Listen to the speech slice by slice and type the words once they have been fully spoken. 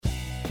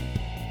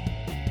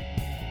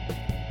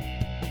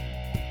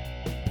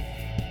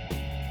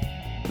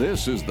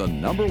This is the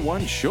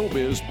 #1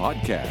 showbiz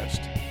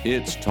podcast.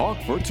 It's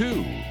Talk for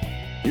Two.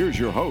 Here's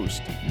your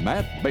host,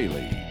 Matt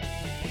Bailey.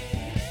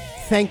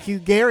 Thank you,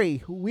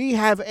 Gary. We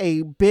have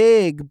a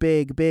big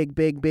day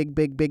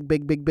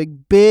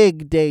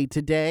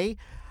today.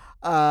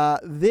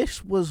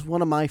 This was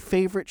one of my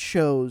favorite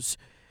shows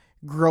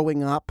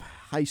growing up,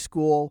 high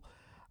school.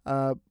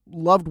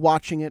 Loved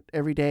watching it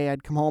every day.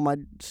 I'd come home,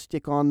 I'd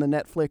stick on the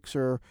Netflix,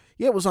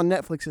 it was on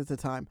Netflix at the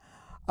time.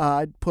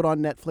 I'd put on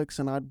Netflix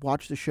and I'd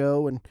watch the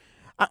show. And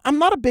I'm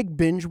not a big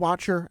binge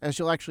watcher, as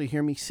you'll actually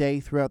hear me say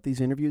throughout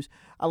these interviews.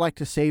 I like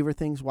to savor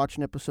things, watch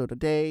an episode a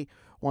day,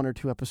 1 or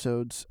 2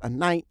 episodes a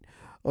night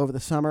over the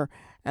summer.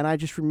 And I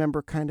just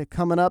remember kind of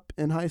coming up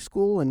in high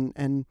school,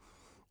 and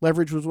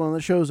Leverage was one of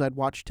the shows I'd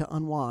watch to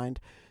unwind.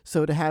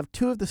 So to have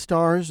 2 of the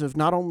stars of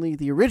not only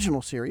the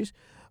original series,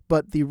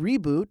 but the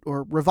reboot,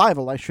 or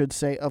revival, I should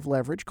say, of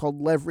Leverage,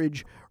 called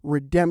Leverage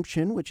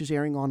Redemption, which is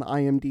airing on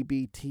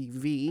IMDb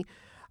TV.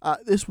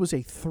 This was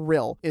a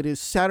thrill. It is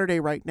Saturday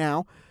right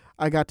now.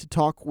 I got to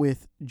talk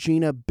with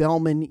Gina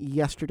Bellman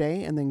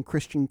yesterday, and then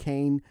Christian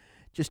Kane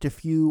just a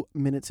few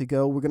minutes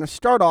ago. We're going to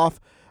start off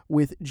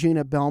with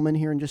Gina Bellman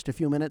here in just a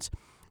few minutes,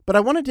 but I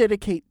want to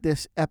dedicate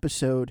this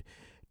episode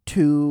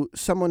to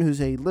someone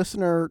who's a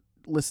listener,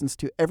 listens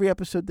to every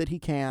episode that he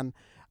can.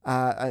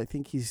 I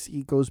think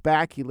he goes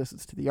back, he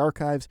listens to the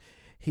archives.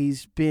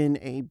 He's been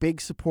a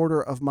big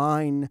supporter of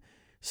mine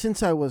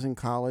since I was in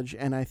college,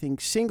 and I think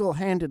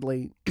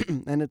single-handedly,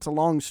 and it's a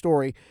long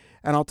story,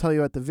 and I'll tell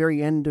you at the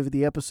very end of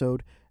the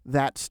episode,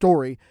 that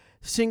story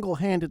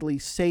single-handedly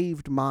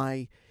saved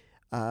my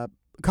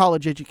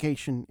college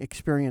education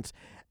experience,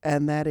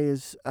 and that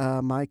is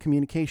my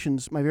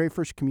very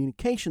first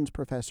communications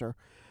professor,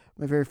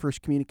 my very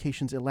first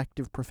communications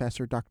elective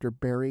professor, Dr.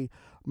 Barry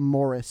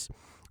Morris.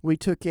 We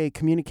took a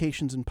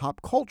communications and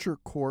pop culture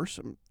course.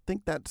 I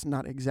think that's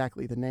not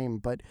exactly the name,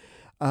 but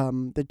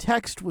the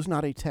text was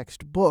not a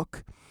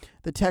textbook.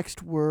 The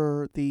text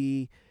were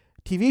the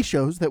TV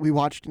shows that we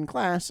watched in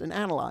class and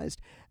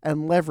analyzed,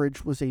 and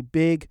Leverage was a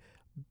big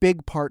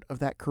part of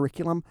that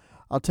curriculum.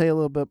 I'll tell you a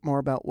little bit more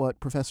about what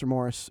Professor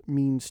Morris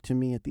means to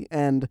me at the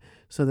end,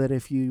 so that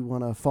if you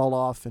want to fall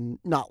off and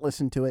not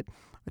listen to it,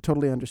 I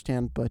totally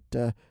understand.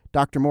 But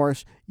Dr.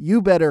 Morris,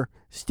 you better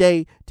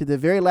stay to the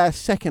very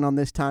last second on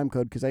this time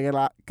code, because I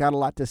got a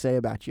lot to say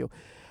about you.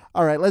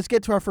 All right, let's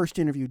get to our first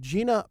interview.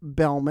 Gina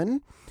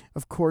Bellman,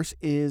 of course,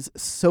 is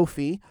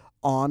Sophie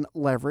on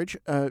Leverage.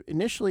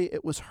 Initially,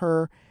 it was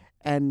her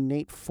and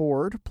Nate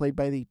Ford, played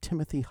by the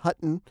Timothy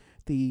Hutton,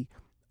 the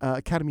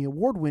Academy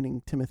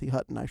Award-winning Timothy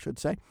Hutton, I should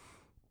say,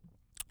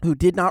 who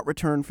did not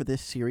return for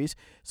this series.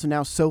 So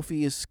now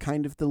Sophie is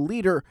kind of the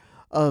leader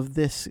of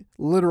this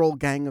literal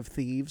gang of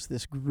thieves,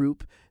 this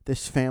group,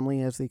 this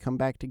family, as they come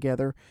back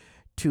together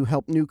to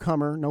help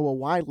newcomer Noah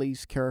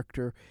Wiley's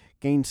character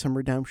gain some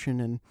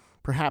redemption, and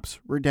perhaps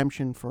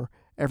redemption for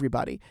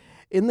everybody.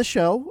 In the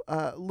show,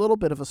 a little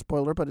bit of a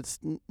spoiler, but it's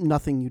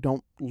nothing you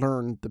don't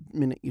learn the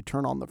minute you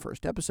turn on the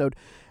first episode.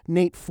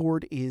 Nate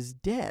Ford is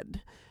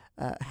dead,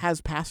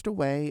 has passed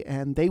away,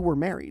 and they were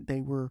married.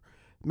 They were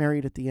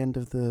married at the end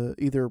of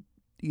either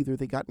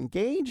they got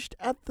engaged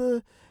at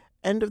the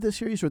end of the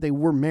series, or they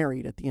were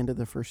married at the end of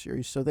the first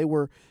series. So they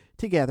were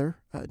together,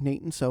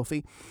 Nate and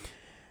Sophie.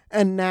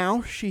 And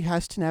now she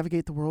has to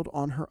navigate the world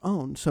on her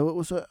own. So it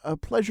was a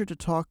pleasure to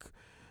talk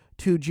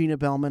to Gina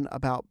Bellman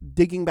about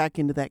digging back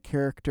into that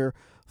character,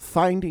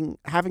 having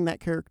that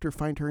character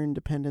find her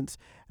independence,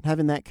 and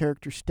having that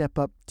character step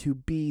up to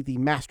be the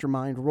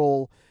mastermind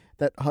role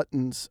that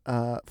Hutton's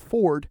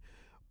Ford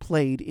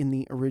played in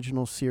the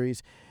original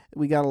series.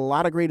 We got a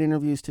lot of great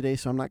interviews today,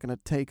 so I'm not going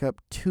to take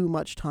up too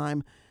much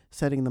time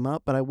setting them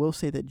up, but I will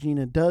say that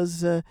Gina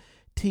does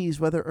tease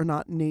whether or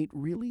not Nate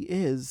really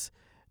is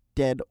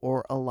dead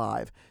or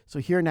alive. So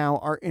here now,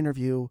 our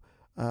interview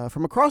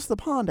from across the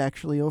pond,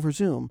 actually, over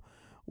Zoom,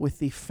 with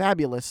the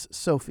fabulous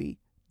Sophie,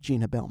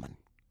 Gina Bellman.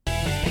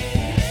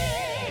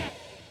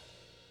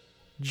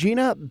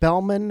 Gina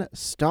Bellman,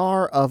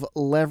 star of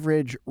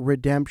Leverage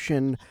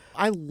Redemption.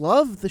 I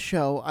love the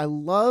show. I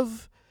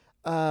love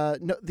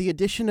the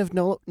addition of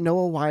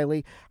Noah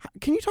Wiley.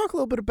 Can you talk a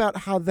little bit about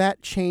how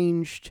that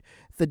changed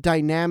the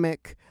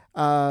dynamic,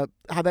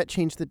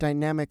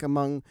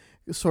 among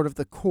sort of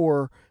the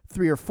core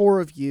 3 or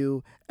 4 of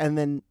you, and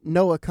then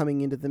Noah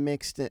coming into the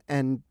mix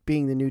and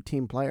being the new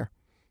team player?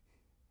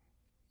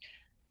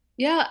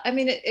 Yeah, I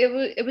mean,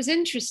 it was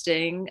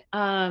interesting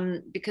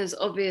because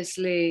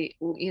obviously,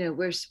 you know,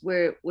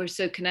 we're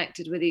so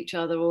connected with each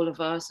other, all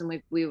of us,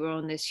 and we were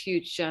on this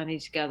huge journey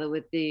together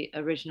with the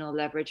original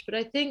Leverage. But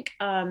I think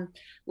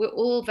we're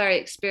all very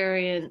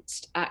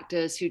experienced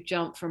actors who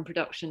jump from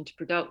production to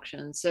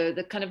production. So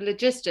the kind of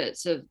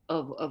logistics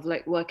of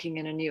like working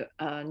in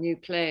a new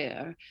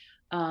player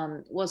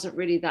wasn't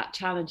really that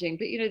challenging.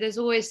 But, you know, there's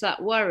always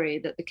that worry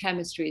that the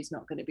chemistry is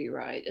not going to be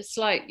right. It's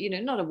like, you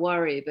know, not a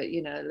worry, but,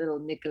 you know, a little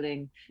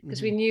niggling,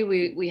 because we knew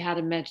we had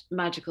a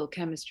magical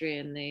chemistry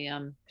in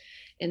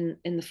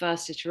the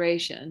first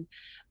iteration.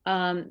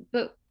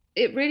 But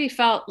it really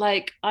felt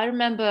like, I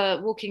remember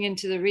walking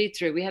into the read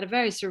through. We had a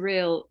very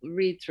surreal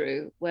read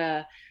through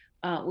where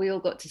we all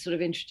got to sort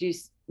of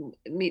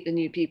meet the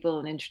new people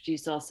and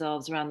introduce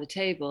ourselves around the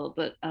table.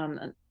 But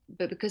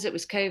because it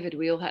was COVID,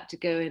 we all had to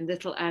go in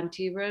little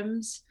ante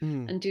rooms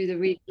Mm. and do the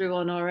read through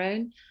on our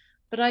own.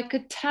 But I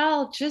could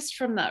tell just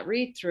from that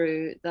read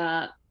through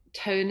that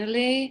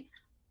tonally,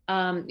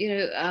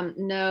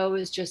 Noah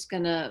was just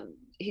gonna.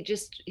 He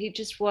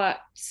just worked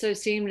so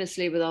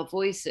seamlessly with our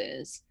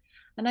voices,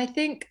 and I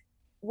think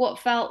what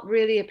felt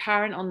really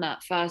apparent on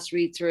that first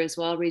read through as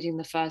well, reading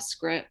the first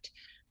script,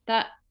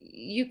 that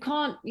you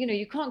can't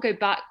go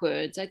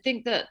backwards. I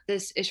think that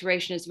this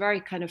iteration is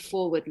very kind of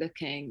forward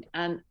looking,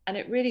 and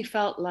it really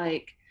felt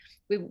like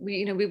we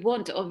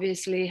want to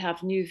obviously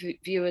have new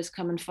viewers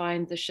come and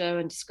find the show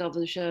and discover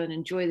the show and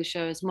enjoy the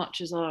show as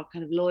much as our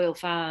kind of loyal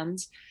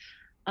fans.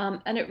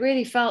 And it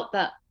really felt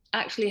that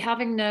actually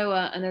having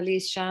Noah and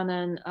Elise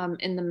Shannon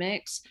in the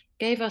mix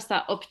gave us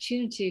that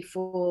opportunity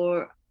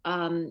for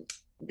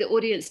the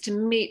audience to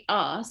meet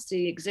us,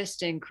 the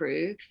existing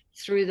crew,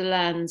 through the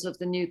lens of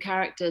the new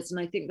characters. And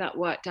I think that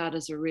worked out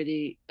as a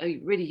really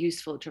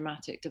useful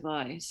dramatic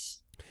device.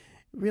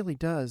 It really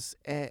does,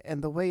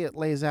 and the way it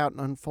lays out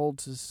and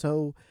unfolds is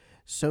so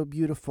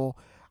beautiful.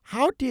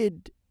 How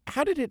did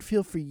it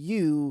feel for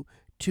you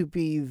to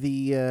be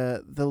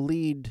the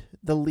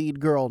lead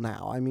girl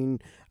now? I mean,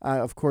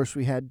 of course,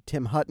 we had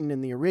Tim Hutton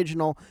in the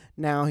original.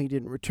 Now he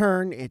didn't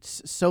return.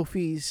 It's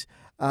Sophie's.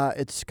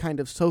 It's kind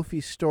of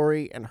Sophie's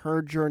story and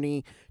her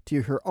journey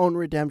to her own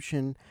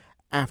redemption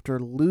after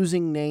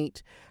losing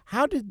Nate.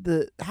 How did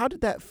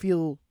that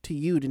feel to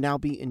you to now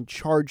be in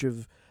charge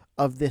of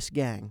this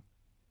gang?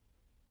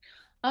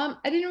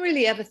 I didn't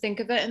really ever think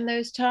of it in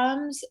those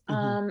terms,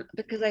 Hmm.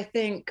 because I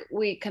think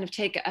we kind of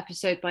take it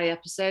episode by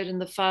episode,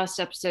 and the first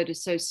episode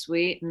is so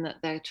sweet, and that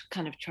they're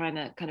kind of trying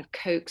to kind of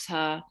coax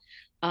her,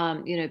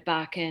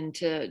 back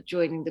into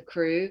joining the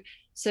crew.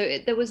 So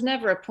there was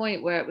never a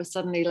point where it was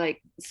suddenly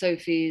like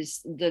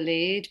Sophie's the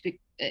lead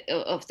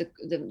of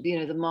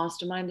the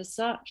mastermind as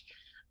such.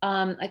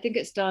 I think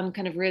it's done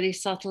kind of really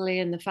subtly,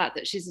 and the fact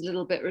that she's a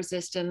little bit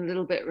resistant, a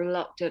little bit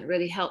reluctant,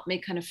 really helped me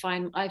kind of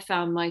I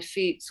found my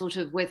feet sort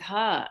of with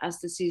her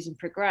as the season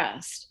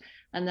progressed.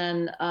 And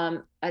then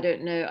I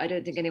don't know, I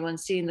don't think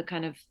anyone's seen the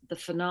kind of the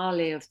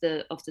finale of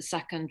the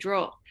second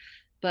drop,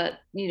 but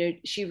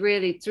she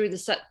really, through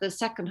the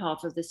second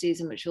half of the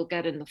season, which we'll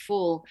get in the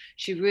fall,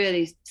 she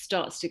really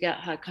starts to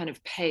get her kind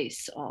of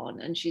pace on,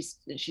 and she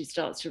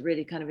starts to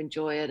really kind of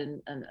enjoy it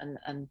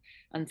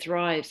and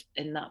thrive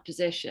in that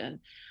position.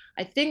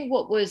 I think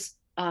what was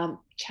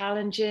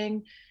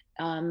challenging,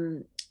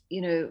 um,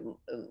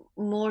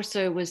 more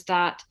so, was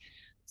that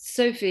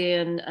Sophie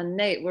and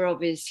Nate were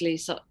obviously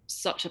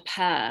such a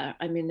pair.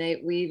 I mean,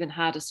 we even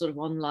had a sort of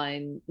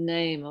online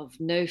name of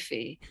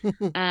Nofi,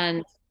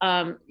 and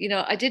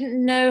I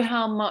didn't know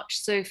how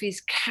much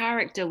Sophie's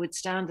character would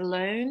stand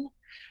alone,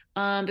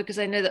 because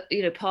I know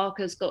that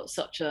Parker's got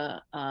such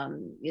a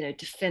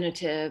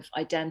definitive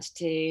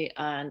identity,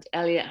 and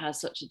Elliot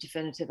has such a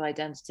definitive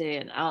identity,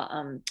 and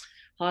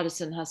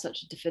Hardison has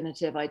such a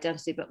definitive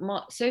identity. But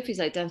Sophie's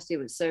identity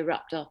was so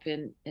wrapped up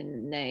in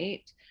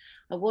Nate.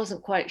 I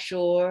wasn't quite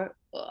sure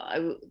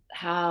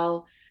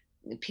how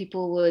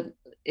people would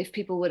if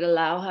people would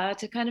allow her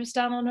to kind of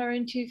stand on her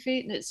own 2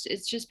 feet, and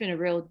it's just been a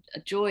real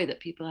joy that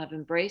people have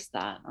embraced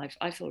that.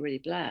 I feel really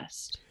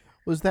blessed.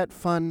 Was that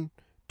fun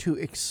to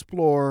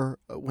explore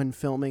when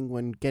filming,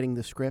 when getting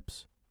the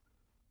scripts?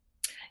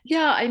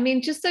 Yeah, I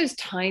mean, just those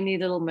tiny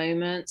little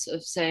moments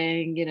of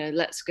saying,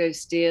 let's go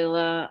steal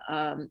her.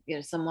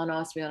 Someone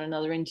asked me on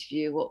another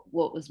interview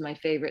what was my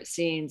favorite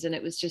scenes, and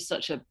it was just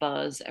such a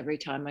buzz every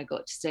time I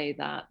got to say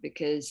that,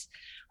 because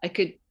I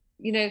could,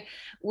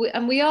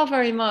 we are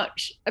very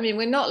much, I mean,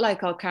 we're not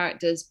like our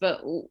characters,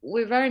 but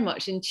we're very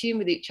much in tune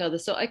with each other.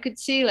 So I could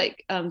see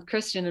like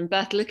Christian and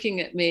Beth looking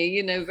at me,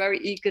 very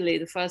eagerly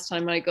the first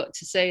time I got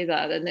to say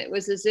that. And it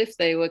was as if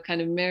they were kind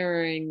of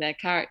mirroring their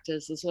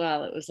characters as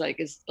well. It was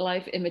like, is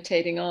life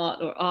imitating art,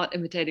 or art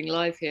imitating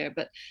life here?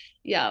 But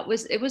yeah,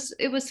 it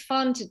was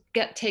fun to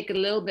take a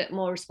little bit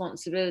more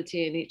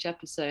responsibility in each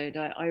episode.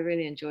 I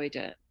really enjoyed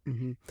it.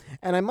 Hmm.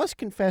 And I must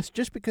confess,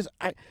 just because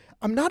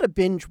I'm not a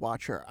binge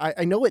watcher.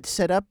 I know it's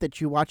set up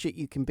that you watch it,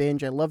 you can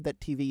binge. I love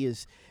that TV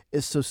is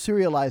so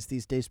serialized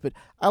these days, but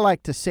I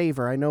like to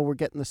savor. I know we're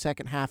getting the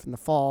second half in the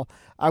fall.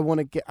 I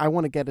want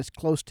to get as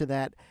close to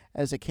that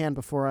as I can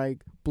before I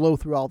blow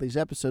through all these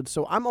episodes.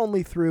 So I'm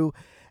only through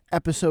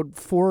episode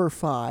 4 or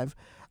 5.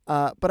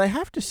 But I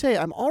have to say,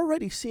 I'm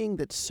already seeing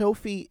that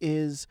Sophie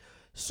is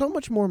so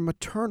much more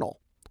maternal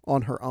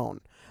on her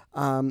own.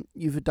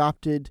 You've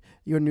adopted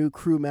your new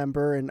crew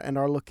member and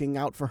are looking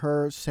out for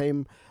her,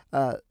 same,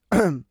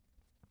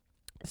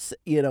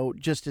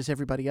 just as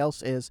everybody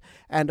else is.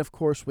 And of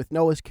course, with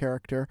Noah's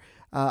character,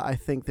 I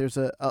think there's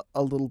a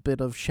little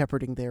bit of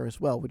shepherding there as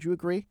well. Would you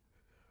agree?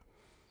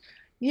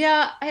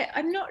 Yeah,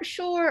 I'm not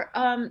sure.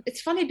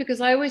 It's funny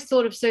because I always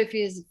thought of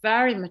Sophie as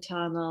very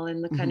maternal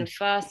in the kind Hmm. of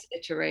first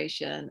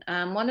iteration.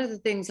 And one of the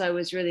things I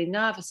was really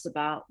nervous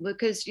about,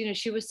 because, she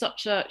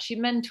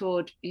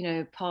mentored,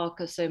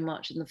 Parker so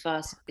much in the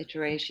first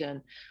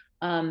iteration.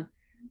 Um,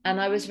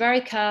 and I was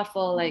very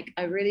careful, like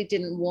I really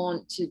didn't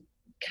want to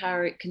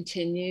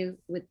continue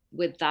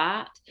with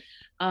that.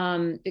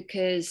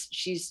 Because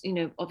she's,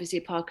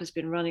 obviously Parker's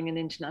been running an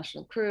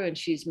international crew and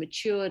she's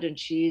matured and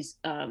she's,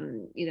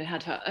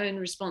 had her own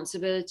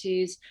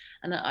responsibilities.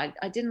 And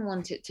I didn't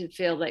want it to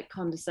feel like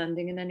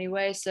condescending in any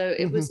way. So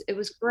Hmm. it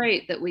was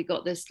great that we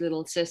got this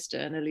little sister,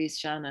 Annalise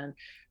Shannon,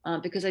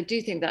 because I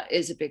do think that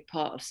is a big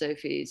part of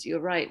Sophie's. You're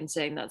right in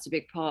saying that's a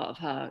big part of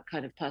her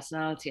kind of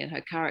personality and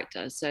her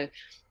character. So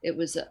it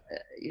was,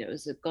 it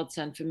was a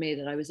godsend for me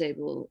that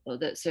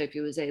that Sophie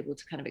was able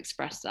to kind of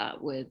express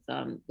that with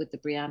the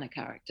Brianna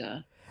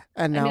character.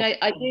 And I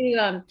mean,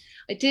 now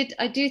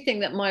I do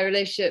think that my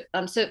relationship.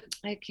 So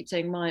I keep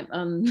saying my.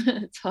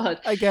 It's hard.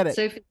 I get it.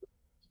 Sophie,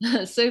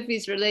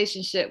 Sophie's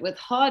relationship with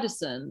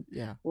Hardison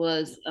Yeah.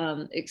 was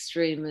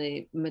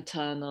extremely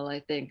maternal,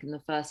 I think, in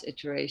the first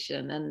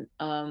iteration.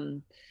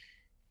 And,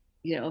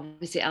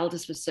 obviously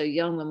Aldous was so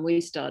young when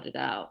we started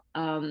out,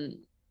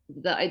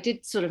 that I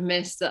did sort of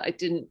miss that I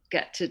didn't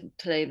get to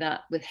play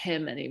that with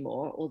him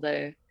anymore,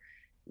 although,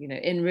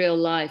 in real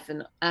life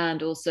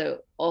and also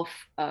off,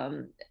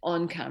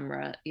 on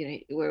camera,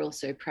 we're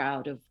also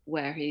proud of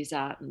where he's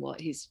at and what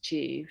he's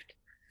achieved.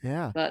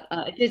 Yeah. But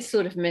I did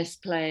sort of miss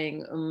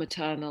playing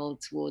maternal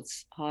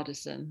towards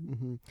Hardison.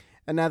 Hmm.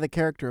 And now the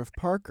character of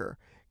Parker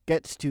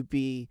gets to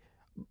be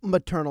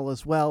maternal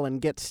as well,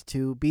 and gets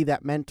to be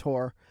that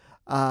mentor,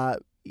 uh,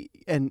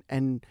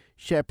 and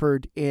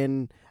shepherd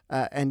in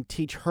and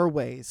teach her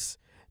ways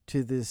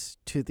to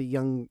the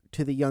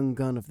young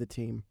gun of the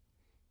team.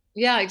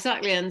 Yeah,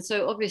 exactly. And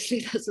so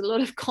obviously there's a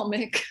lot of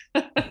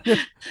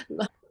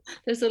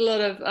there's a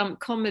lot of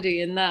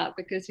comedy in that,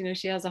 because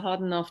she has a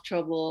hard enough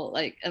trouble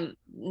like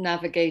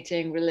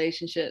navigating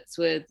relationships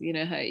with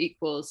her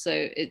equals.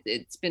 So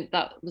it's been,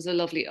 that was a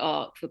lovely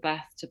arc for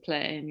Beth to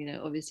play,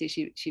 and obviously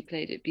she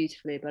played it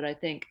beautifully. But I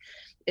think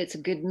it's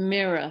a good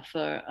mirror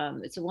for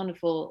it's a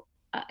wonderful,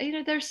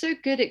 they're so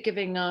good at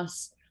giving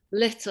us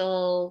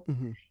little,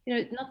 Hmm.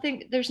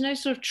 nothing, there's no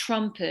sort of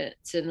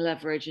trumpets in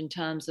Leverage in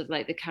terms of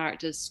like the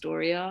characters'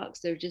 story arcs.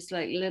 They're just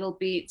like little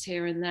beats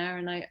here and there,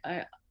 and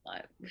I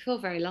feel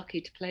very lucky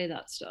to play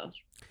that stuff.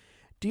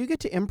 Do you get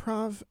to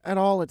improv at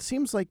all? It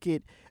seems like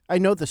it. I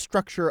know the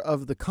structure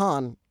of the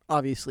con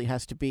obviously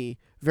has to be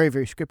very,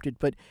 very scripted,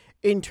 but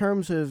in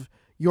terms of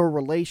your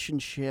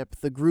relationship,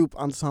 the group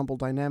ensemble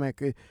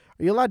dynamic, are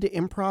you allowed to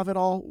improv at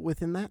all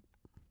within that?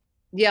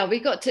 Yeah, we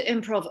got to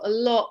improv a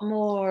lot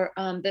more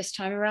this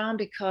time around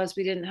because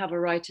we didn't have a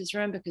writer's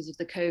room because of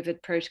the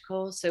COVID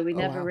protocol. So Oh wow.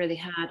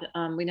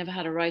 we never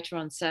had a writer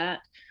on set.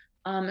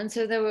 And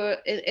so there were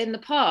in the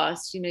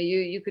past,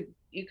 you could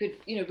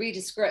read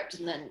a script,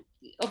 and then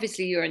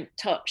obviously you're in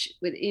touch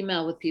with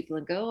email with people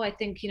and go, oh, I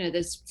think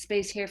there's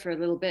space here for a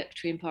little bit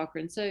between Parker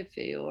and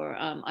Sophie, or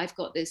I've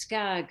got this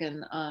gag,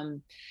 and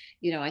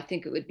I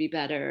think it would be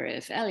better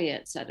if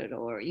Elliot said it,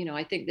 or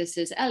I think this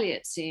is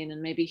Elliot's scene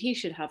and maybe he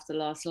should have the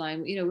last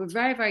line. We're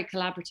very, very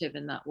collaborative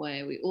in that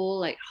way. We all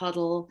like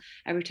huddle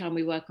every time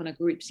we work on a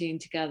group scene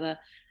together,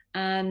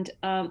 and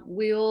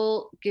we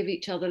all give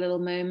each other little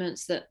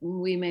moments that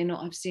we may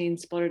not have seen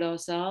spotted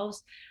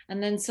ourselves.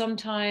 And then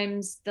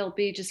sometimes there'll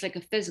be just like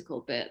a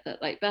physical bit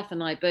that, like, Beth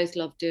and I both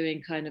love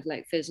doing kind of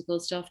like physical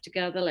stuff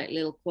together, like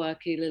little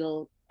quirky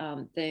little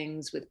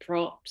things with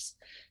props.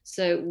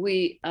 So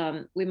we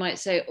might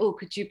say, oh,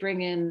 could you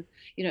bring in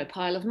a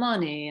pile of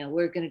money, and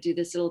we're going to do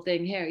this little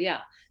thing here. Yeah,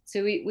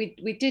 so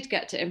we did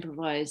get to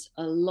improvise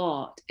a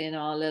lot in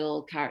our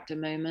little character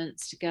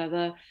moments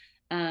together.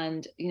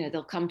 And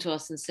they'll come to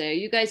us and say, are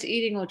you guys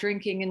eating or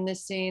drinking in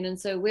this scene? And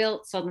so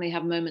we'll suddenly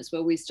have moments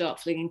where we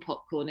start flinging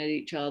popcorn at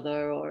each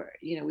other, or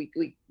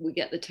we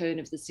get the tone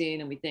of the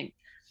scene and we think,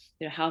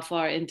 how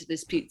far into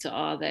this pizza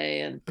are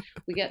they? And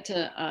we get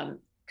to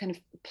kind of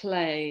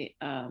play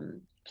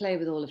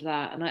with all of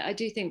that. And I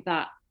do think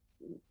that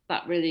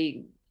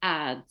really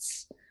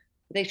adds,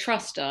 they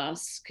trust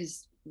us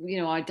because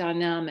our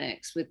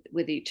dynamics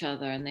with each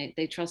other, and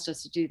they trust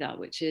us to do that,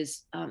 which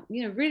is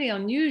really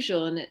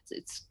unusual. And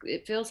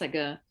it feels like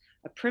a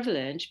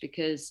privilege,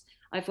 because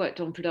I've worked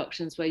on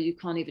productions where you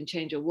can't even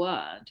change a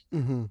word.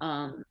 Hmm.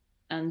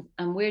 And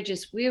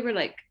we're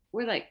like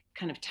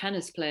kind of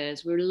tennis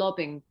players. We're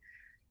lobbing,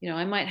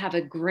 I might have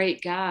a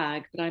great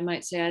gag, but I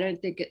might say, I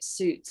don't think it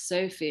suits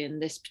Sophie in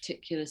this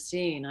particular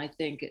scene. I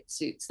think it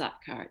suits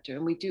that character.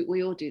 And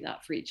we all do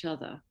that for each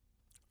other.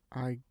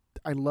 I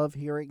I love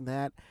hearing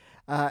that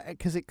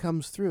because it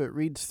comes through. It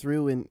reads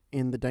through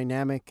in the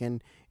dynamic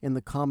and in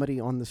the comedy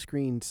on the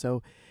screen.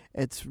 So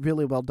it's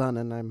really well done,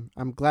 and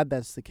I'm glad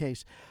that's the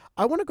case.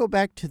 I want to go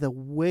back to the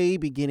way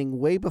beginning,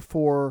 way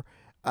before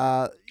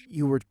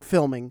you were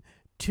filming,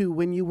 to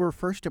when you were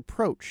first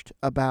approached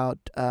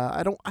about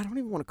I don't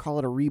even want to call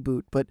it a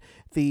reboot, but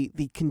the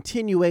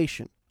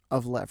continuation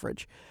of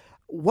Leverage.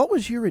 What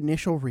was your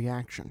initial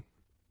reaction?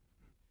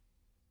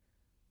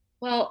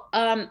 Well,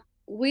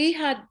 we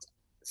had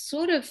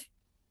sort of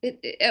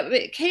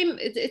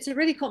it's a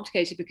really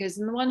complicated because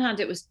on the one hand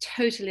it was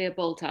totally a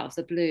bolt out of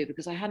the blue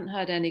because I hadn't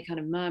heard any kind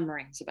of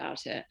murmurings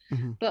about it,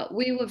 Mm-hmm. but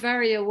we were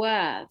very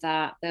aware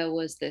that there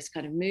was this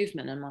kind of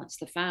movement amongst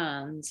the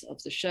fans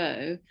of the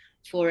show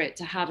for it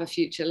to have a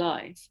future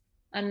life.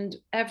 And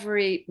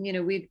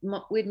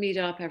we'd meet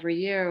up every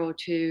year or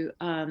two,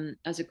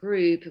 as a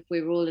group. If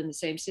we were all in the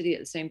same city at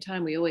the same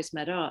time, we always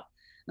met up,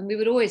 and we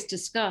would always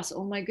discuss,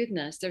 oh my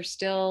goodness, they're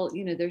still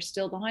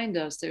behind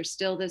us, there's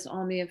still this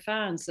army of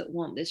fans that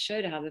want this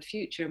show to have a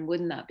future, and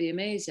wouldn't that be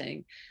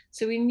amazing?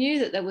 So we knew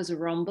that there was a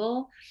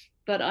rumble,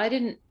 but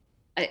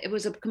it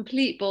was a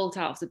complete bolt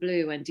out of the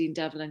blue when Dean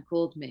Devlin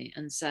called me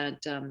and said,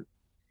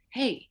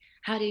 hey,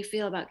 how do you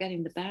feel about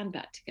getting the band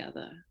back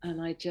together?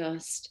 And I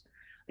just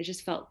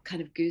felt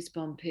kind of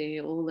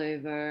goosebumpy all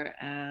over,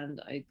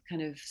 and I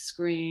kind of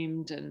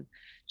screamed and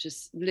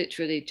just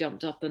literally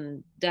jumped up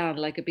and down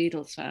like a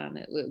Beatles fan.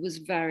 It was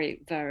very,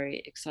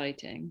 very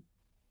exciting.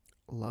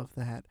 Love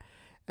that.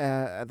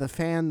 The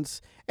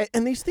fans,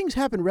 and these things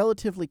happen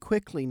relatively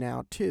quickly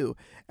now too.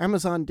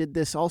 Amazon did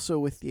this also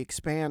with The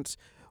Expanse.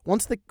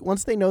 Once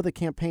they know the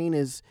campaign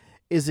is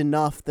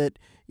enough that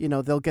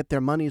they'll get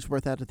their money's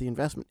worth out of the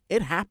investment,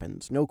 it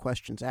happens, no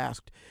questions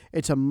asked.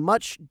 It's a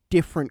much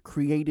different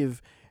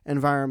creative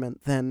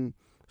environment than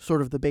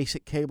sort of the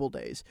basic cable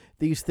days.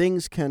 These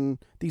things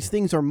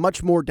are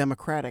much more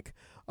democratic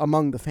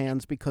among the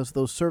fans because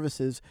those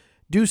services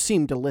do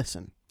seem to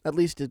listen, at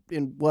least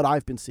in what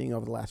I've been seeing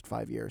over the last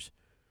 5 years.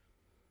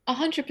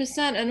 100%.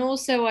 And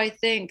also I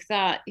think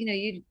that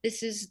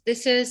this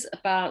is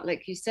about,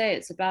 like you say,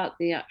 it's about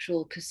the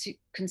actual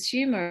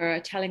consumer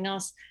telling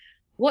us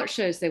what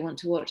shows they want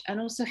to watch and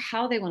also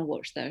how they want to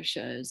watch their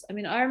shows. I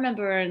mean, I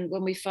remember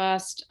when we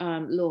first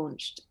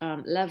launched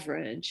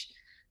Leverage,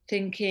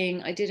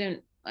 thinking I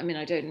don't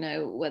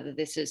know whether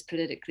this is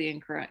politically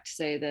incorrect to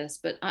say this,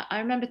 but I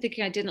remember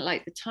thinking I didn't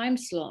like the time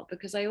slot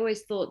because I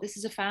always thought this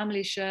is a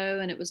family show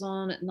and it was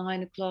on at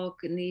 9 o'clock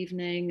in the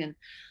evening. And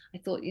I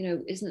thought,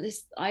 isn't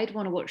this, I'd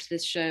want to watch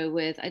this show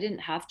I didn't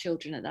have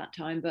children at that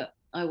time, but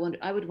I would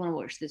want to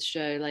watch this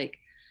show like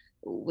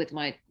with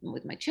my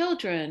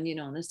children,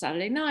 on a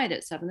Saturday night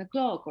at 7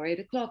 o'clock or 8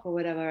 o'clock or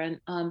whatever. And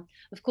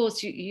of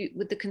course, you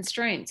with the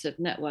constraints of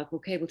network or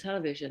cable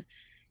television,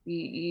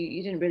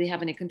 you didn't really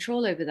have any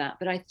control over that.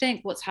 But I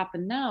think what's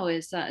happened now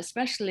is that,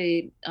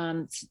 especially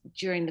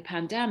during the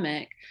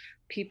pandemic,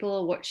 people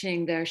are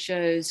watching their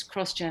shows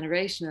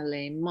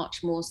cross-generationally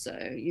much more so.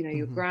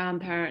 Your Mm-hmm.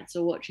 grandparents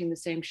are watching the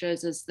same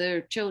shows as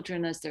their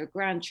children, as their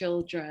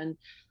grandchildren.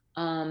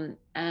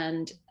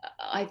 And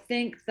I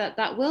think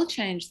that will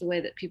change the way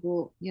that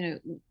people,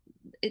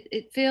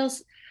 it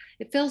feels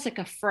like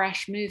a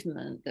fresh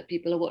movement that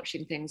people are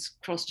watching things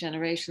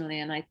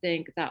cross-generationally. And I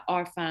think that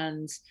our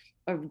fans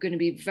are going to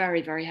be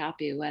very, very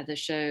happy where the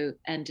show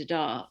ended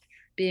up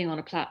being on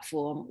a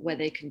platform where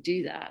they can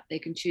do that. They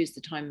can choose the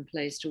time and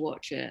place to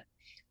watch it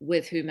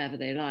with whomever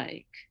they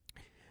like.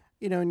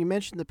 And you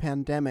mentioned the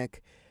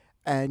pandemic,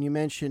 and you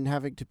mentioned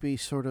having to be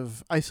sort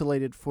of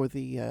isolated for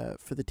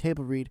the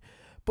table read.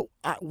 But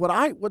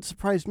what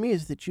surprised me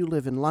is that you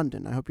live in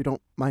London. I hope you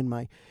don't mind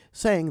my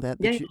saying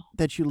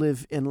that you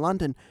live in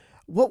London.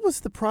 What was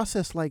the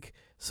process like,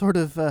 sort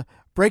of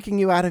breaking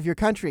you out of your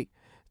country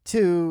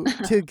to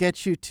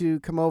get you to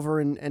come over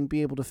and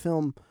be able to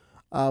film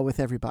with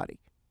everybody?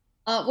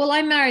 Well,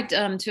 I'm married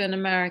to an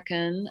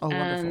American, Oh,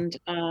 wonderful.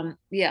 and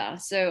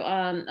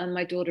and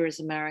my daughter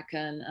is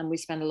American, and we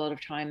spend a lot of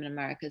time in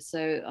America.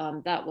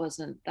 So that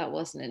wasn't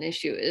an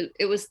issue.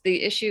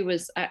 The issue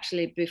was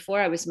actually before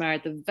I was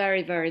married. The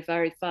very, very,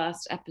 very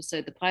first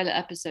episode, the pilot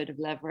episode of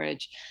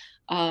Leverage.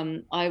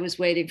 I was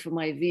waiting for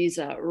my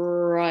visa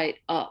right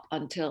up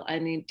until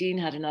Dean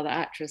had another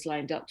actress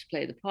lined up to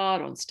play the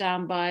part on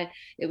standby.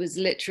 It was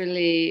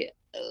literally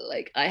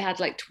like I had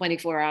like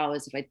 24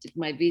 hours. If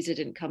my visa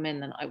didn't come in,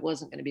 then I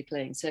wasn't going to be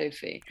playing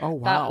Sophie. Oh,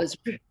 That wow. was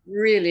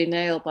really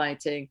nail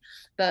biting.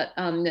 But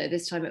no,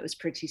 this time it was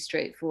pretty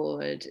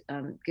straightforward,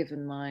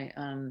 given my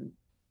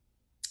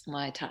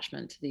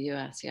attachment to the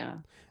US. Yeah.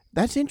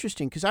 That's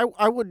interesting because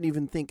I wouldn't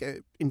even think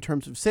in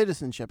terms of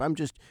citizenship. I'm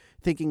just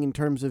thinking in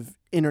terms of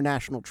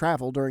international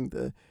travel during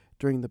the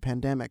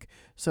pandemic.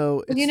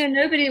 So Well,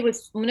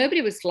 it's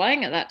nobody was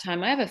flying at that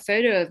time. I have a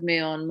photo of me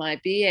on my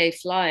BA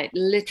flight.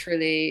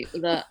 Literally,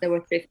 there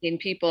were 15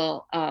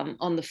 people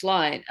on the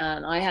flight,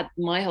 and I had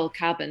my whole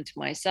cabin to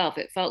myself.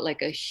 It felt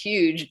like a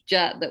huge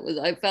jet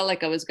I felt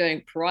like I was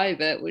going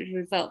private, which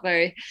felt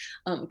very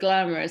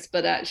glamorous.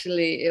 But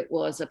actually, it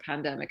was a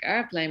pandemic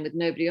airplane with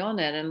nobody on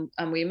it,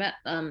 and we met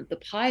the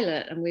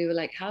pilot, and we were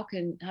like, how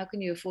can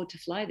you afford to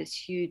fly this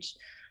huge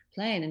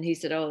plane? And he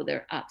said, oh,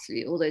 they're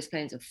absolutely, all those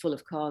planes are full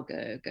of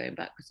cargo going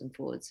backwards and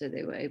forwards, so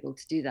they were able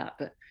to do that.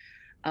 But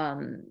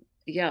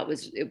yeah,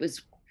 it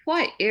was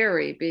quite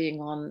eerie being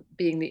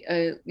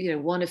the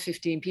one of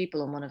 15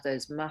 people on one of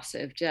those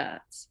massive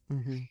jets.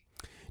 hmm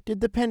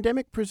Did the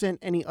pandemic present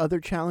any other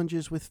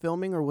challenges with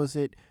filming, or was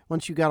it,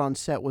 once you got on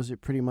set, was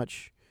it pretty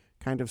much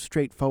kind of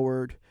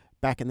straightforward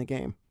back in the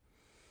game?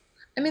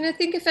 I mean, I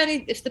think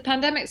if the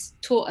pandemic's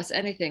taught us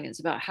anything, it's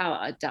about how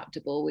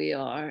adaptable we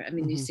are. I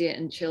mean, you Mm-hmm. see it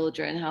in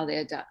children, how they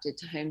adapted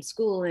to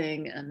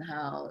homeschooling, and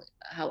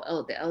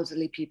the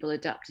elderly people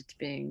adapted to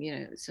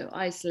being, so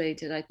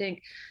isolated. I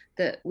think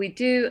that we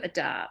do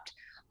adapt.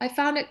 I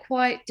found it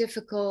quite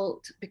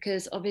difficult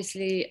because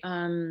obviously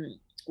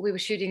we were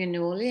shooting in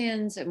New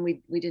Orleans and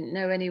we didn't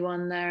know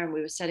anyone there, and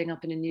we were setting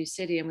up in a new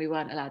city and we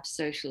weren't allowed to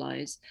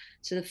socialize.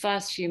 So the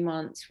first few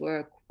months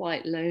were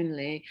quite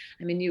lonely.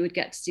 I mean, you would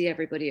get to see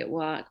everybody at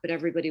work, but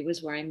everybody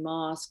was wearing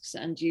masks,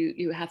 and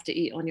you have to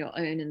eat on your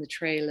own in the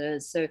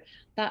trailers. So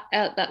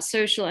that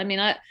social. I mean,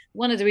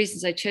 one of the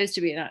reasons I chose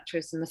to be an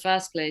actress in the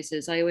first place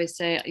is I always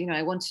say,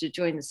 I wanted to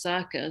join the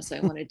circus. I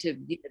wanted to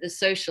the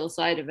social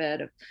side of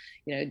it, of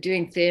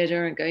doing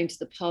theater and going to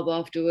the pub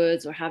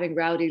afterwards, or having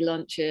rowdy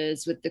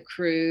lunches with the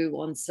crew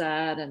on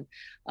set, and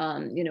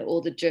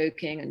all the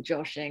joking and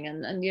joshing,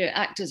 and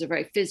actors are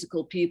very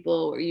physical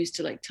people. We're used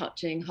to like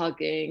touching,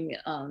 hugging,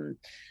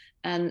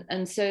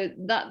 and so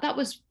that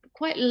was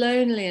quite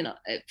lonely, and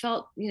it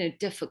felt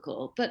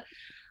difficult, but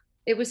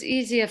it was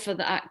easier for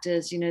the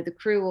actors. The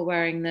crew were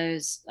wearing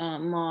those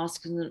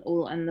masks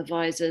and the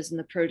visors and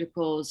the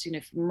protocols,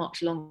 for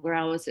much longer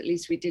hours. At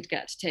least we did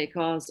get to take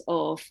ours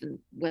off, and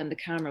when the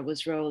camera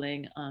was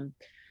rolling.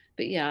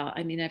 But yeah,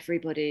 I mean,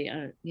 everybody,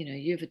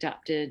 you've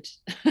adapted.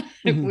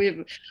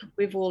 Mm-hmm.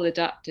 we've all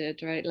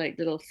adapted, right? Like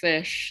little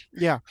fish.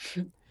 Yeah.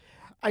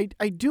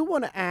 I do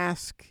want to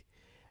ask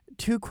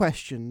two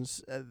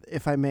questions,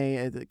 if I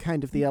may,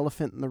 kind of the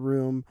elephant in the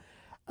room.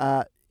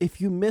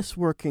 If you miss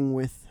working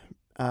with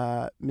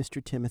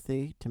Mr.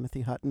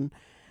 Timothy Hutton,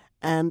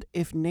 and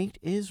if Nate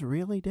is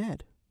really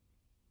dead.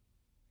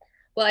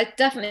 Well, I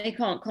definitely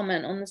can't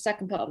comment on the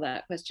second part of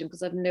that question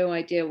because I have no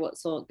idea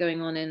what's all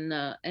going on in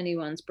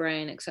anyone's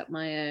brain except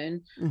my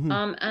own.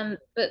 Mm-hmm.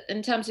 But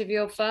in terms of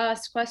your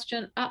first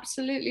question,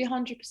 absolutely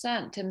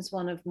 100%. Tim's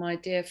one of my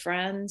dear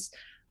friends.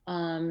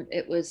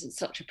 It was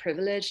such a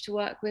privilege to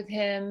work with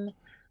him.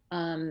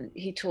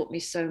 He taught me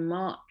so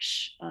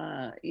much.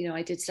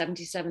 I did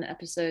 77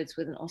 episodes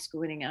with an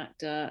Oscar-winning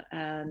actor,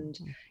 and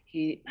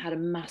he had a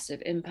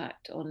massive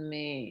impact on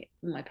me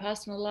in my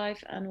personal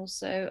life and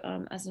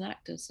also as an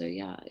actor. So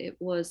yeah, it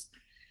was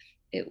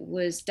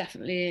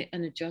definitely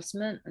an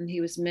adjustment, and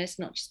he was missed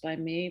not just by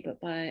me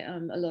but by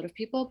a lot of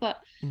people.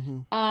 But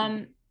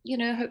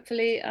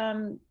hopefully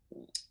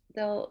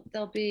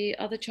there'll be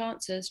other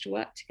chances to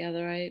work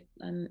together.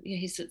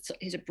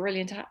 He's a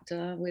brilliant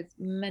actor with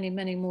many,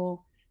 many more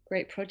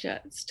great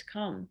projects to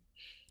come.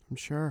 I'm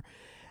sure.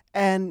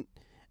 And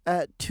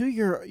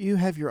you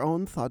have your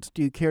own thoughts.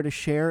 Do you care to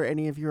share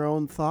any of your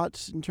own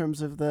thoughts in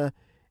terms of the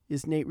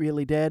 "is Nate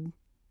really dead"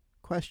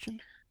 question?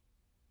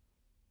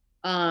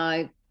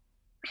 I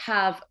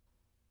have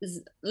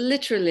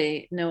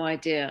literally no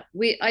idea.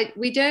 We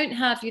don't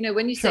have,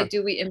 when you say,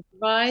 do we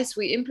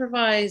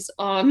improvise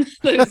on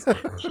those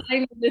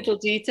tiny little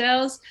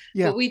details,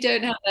 but we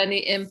don't have any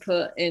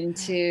input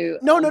into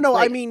no.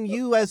 I mean,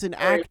 you as an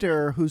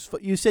actor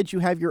you said you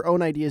have your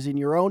own ideas in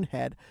your own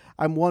head.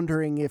 I'm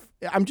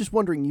just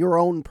wondering your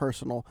own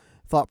personal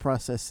thought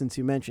process, since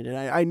you mentioned it.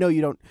 I know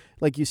you don't,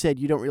 like you said,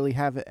 you don't really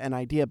have an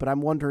idea, but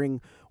I'm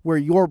wondering where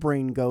your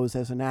brain goes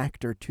as an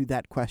actor to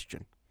that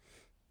question.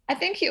 I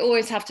think you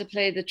always have to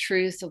play the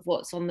truth of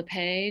what's on the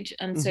page.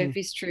 And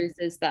Sophie's truth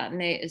is that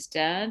Nate is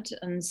dead.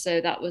 And so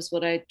that was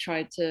what I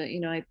tried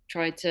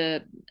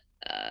to,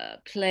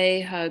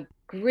 play her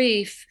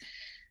grief,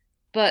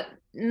 but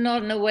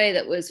not in a way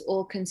that was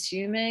all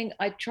consuming.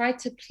 I tried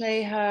to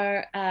play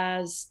her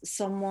as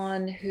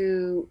someone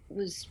who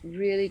was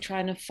really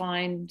trying to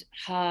find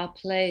her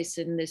place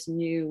in this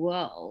new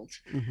world.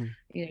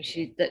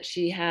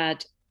 She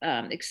had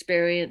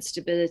experienced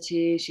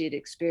stability, she had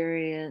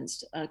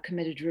experienced a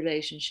committed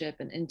relationship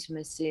and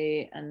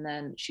intimacy, and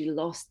then she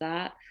lost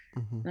that.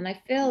 And I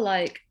feel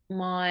like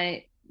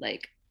my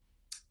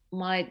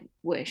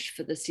wish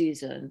for the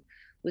season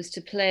was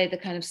to play the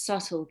kind of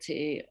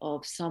subtlety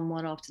of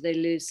someone after they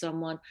lose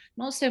someone,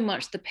 not so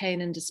much the pain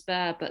and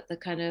despair, but the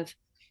kind of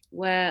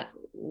what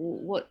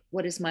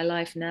is my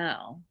life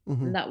now.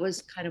 And that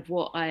was kind of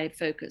what I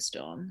focused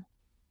on.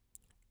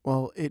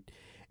 Well,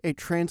 it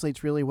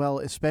translates really well,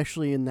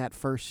 especially in that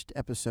first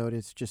episode.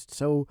 It's just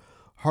so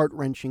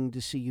heart-wrenching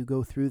to see you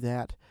go through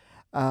that.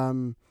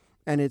 And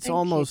it's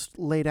almost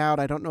laid out.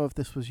 I don't know if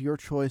this was your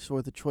choice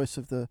or the choice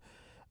of the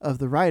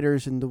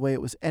writers and the way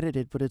it was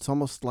edited, but it's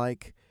almost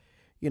like,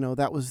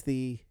 that was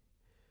the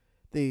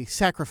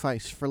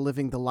sacrifice for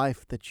living the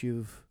life that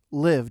you've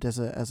lived as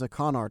a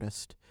con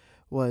artist,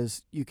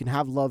 was you can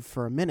have love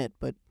for a minute,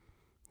 but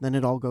then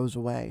it all goes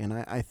away. And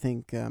I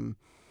think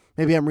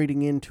maybe I'm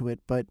reading into it,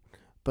 but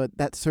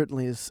that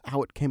certainly is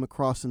how it came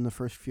across in the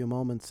first few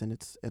moments, and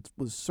it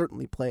was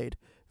certainly played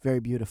very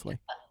beautifully.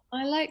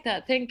 I like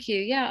that. Thank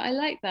you. Yeah, I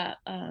like that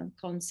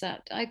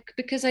concept.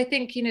 Because I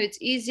think it's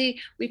easy.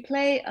 We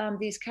play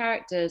these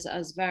characters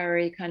as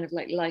very kind of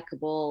like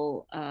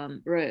likable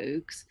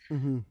rogues,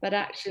 Hmm. but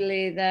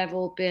actually they've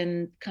all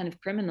been kind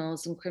of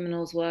criminals, and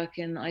criminals work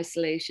in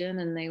isolation,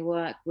 and they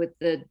work with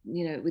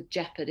with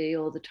jeopardy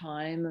all the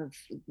time of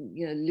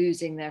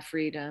losing their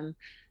freedom.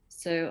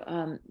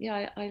 So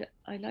yeah,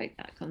 I like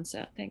that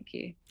concept. Thank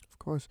you. Of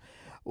course.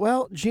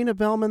 Well, Gina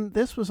Bellman,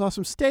 this was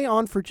awesome. Stay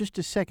on for just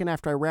a second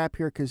after I wrap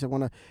here because I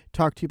want to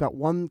talk to you about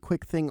one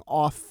quick thing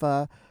off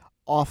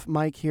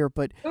mic here.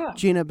 But Sure.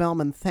 Gina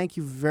Bellman, thank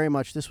you very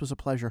much. This was a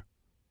pleasure.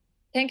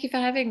 Thank you for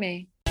having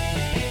me.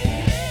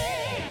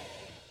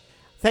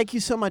 Thank you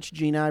so much,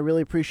 Gina. I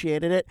really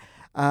appreciated it.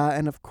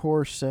 And of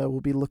course, we'll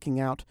be looking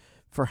out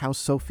for how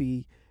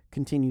Sophie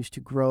continues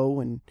to grow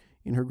and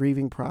in her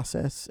grieving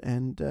process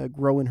and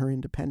grow in her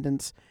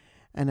independence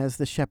and as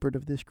the shepherd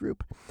of this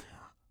group.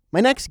 My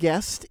next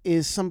guest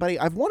is somebody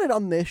I've wanted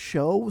on this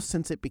show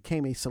since it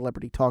became a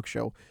celebrity talk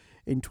show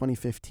in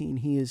 2015.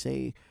 He is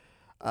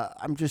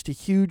I'm just a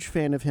huge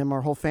fan of him.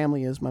 Our whole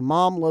family is. My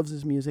mom loves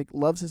his music,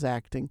 loves his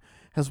acting,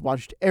 has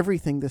watched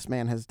everything this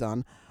man has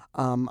done.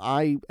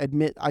 I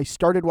admit I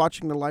started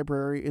watching The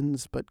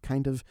Librarians, but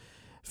kind of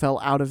fell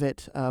out of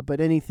it. But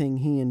anything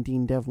he and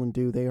Dean Devlin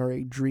do, they are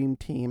a dream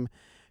team.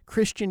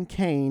 Christian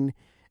Kane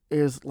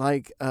is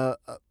like,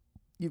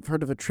 you've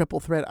heard of a triple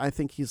threat. I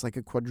think he's like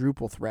a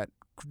quadruple threat,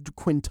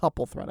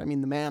 quintuple threat. I mean,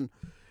 the man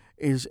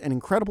is an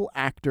incredible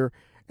actor,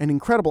 an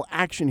incredible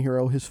action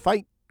hero. His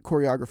fight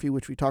choreography,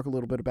 which we talk a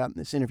little bit about in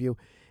this interview,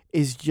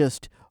 is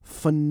just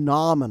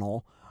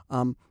phenomenal.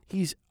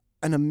 He's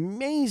an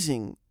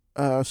amazing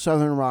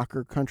Southern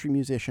rocker country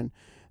musician.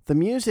 The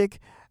music,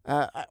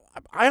 I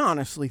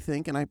honestly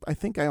think, and I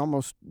think I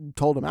almost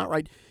told him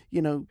outright,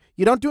 you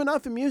don't do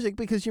enough in music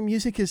because your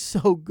music is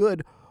so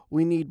good.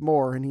 We need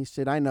more. And he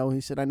said, I know.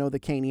 He said, I know the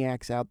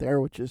Caniacs out there,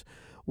 which is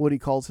what he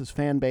calls his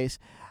fan base.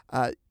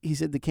 He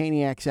said the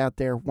Caniacs out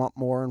there want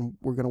more, and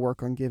we're going to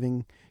work on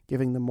giving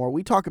them more.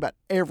 We talk about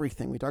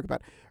everything. We talk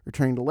about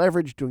returning to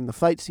Leverage, doing the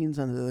fight scenes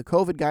under the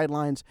COVID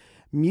guidelines,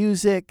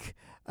 music,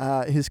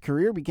 his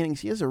career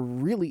beginnings. He has a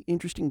really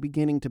interesting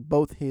beginning to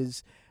both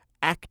his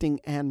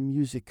acting and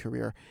music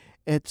career.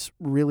 It's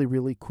really,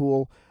 really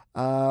cool.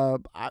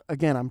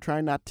 Again, I'm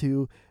trying not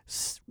to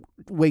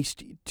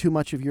waste too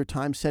much of your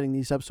time setting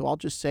these up, so I'll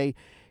just say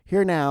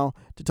here now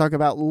to talk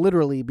about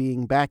literally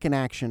being back in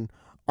action,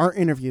 our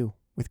interview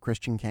with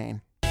Christian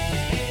Kane.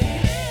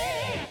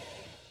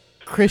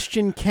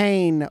 Christian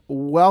Kane,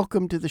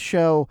 welcome to the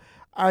show.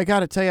 I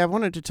got to tell you, I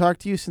wanted to talk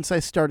to you since I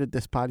started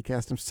this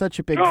podcast. I'm such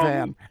a big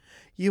fan.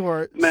 You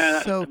are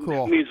so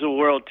cool. That means the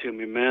world to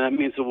me, man. That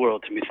means the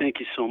world to me. Thank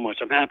you so much.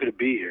 I'm happy to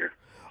be here.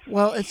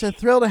 Well, it's a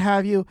thrill to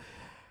have you.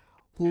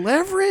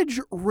 Leverage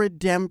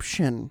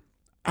Redemption.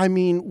 I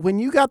mean, when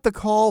you got the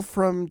call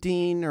from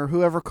Dean or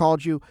whoever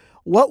called you,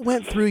 what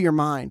went through your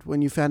mind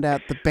when you found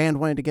out the band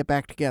wanted to get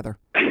back together?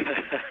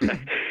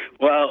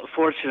 Well,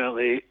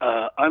 fortunately,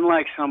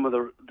 unlike some of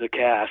the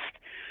cast,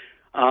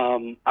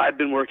 I've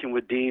been working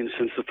with Dean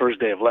since the first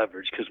day of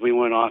Leverage because we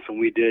went off and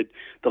we did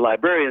The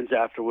Librarians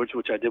afterwards,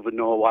 which I did with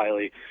Noah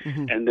Wiley.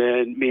 Mm-hmm. And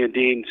then me and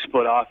Dean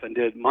split off and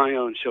did my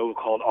own show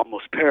called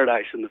Almost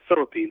Paradise in the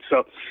Philippines.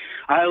 So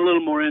I had a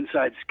little more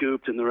inside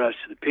scoop than the rest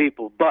of the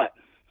people. But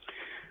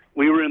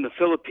we were in the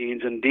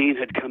Philippines and Dean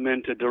had come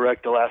in to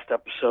direct the last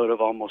episode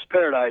of Almost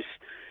Paradise.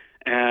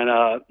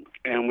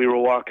 And we were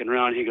walking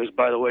around. He goes,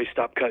 by the way,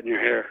 stop cutting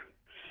your hair.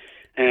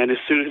 And as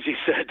soon as he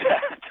said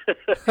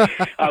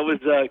that, I was,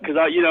 because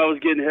I was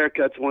getting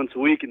haircuts once a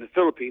week in the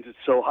Philippines. It's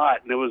so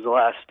hot, and it was the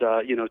last,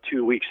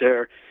 2 weeks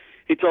there.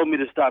 He told me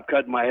to stop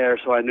cutting my hair,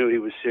 so I knew he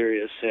was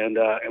serious. And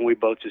we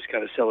both just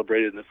kind of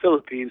celebrated in the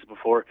Philippines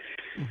before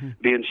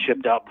being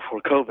shipped out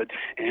before COVID.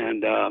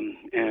 And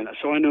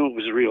so I knew it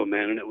was real,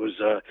 man. And it was,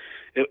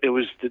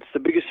 it's the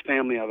biggest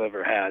family I've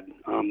ever had.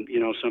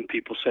 Some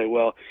people say,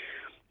 well,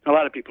 a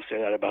lot of people say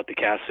that about the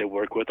cast they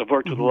work with. I've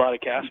worked with a lot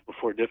of casts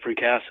before, different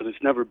casts, and it's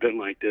never been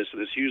like this,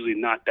 and it's usually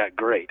not that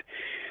great.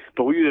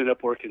 But we ended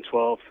up working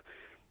 12,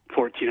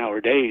 14-hour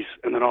days,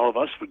 and then all of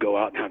us would go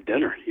out and have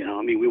dinner.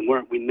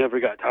 We never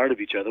got tired of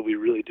each other. We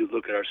really do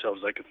look at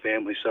ourselves like a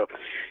family. So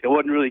it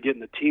wasn't really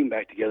getting the team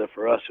back together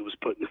for us. It was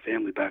putting the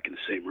family back in the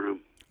same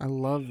room. I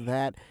love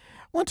that.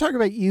 I want to talk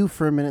about you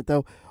for a minute,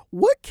 though.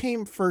 What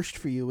came first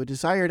for you, a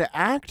desire to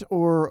act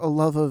or a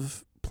love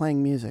of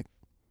playing music?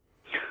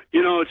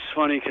 It's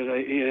funny because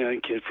I'm a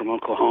kid from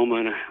Oklahoma,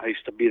 and I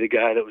used to be the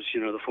guy that was,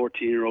 the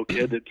 14-year-old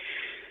kid that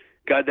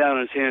got down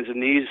on his hands and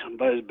knees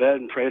by his bed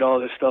and prayed all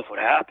this stuff would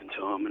happen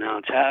to him, and now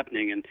it's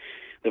happening. And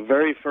the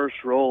very first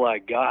role I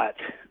got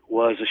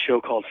was a show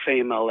called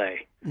Fame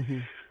L.A.,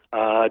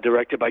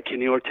 directed by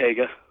Kenny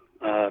Ortega.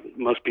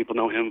 Most people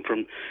know him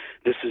from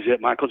This Is It,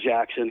 Michael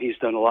Jackson. He's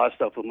done a lot of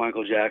stuff with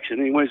Michael Jackson.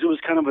 Anyways, it was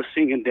kind of a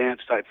sing and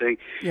dance type thing.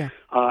 Yeah.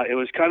 It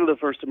was kind of the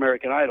first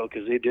American Idol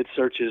because they did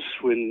searches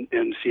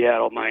in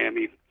Seattle,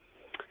 Miami,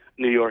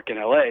 New York, and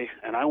L.A.,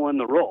 and I won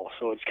the role.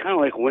 So it's kind of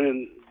like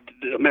winning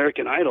the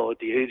American Idol at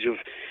the age of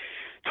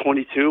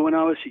 22 when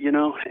I was,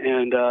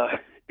 and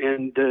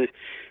and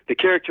the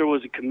character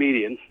was a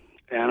comedian,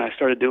 and I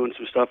started doing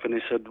some stuff, and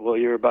they said, well,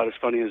 you're about as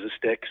funny as a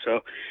stick,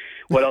 so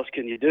what else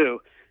can you do?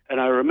 And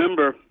I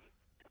remember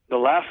the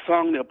last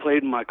song that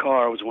played in my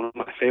car was one of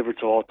my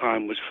favorites of all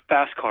time, was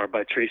Fast Car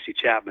by Tracy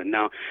Chapman.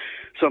 Now,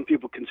 some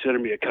people consider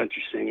me a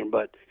country singer,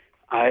 but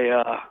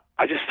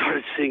I just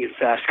started singing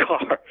Fast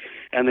Car,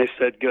 and they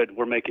said, good,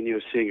 we're making you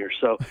a singer.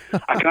 So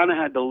I kind of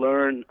had to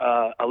learn.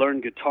 I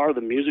learned guitar.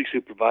 The music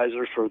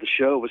supervisor for the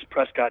show was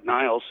Prescott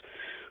Niles,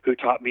 who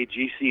taught me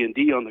G, C, and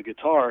D on the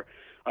guitar.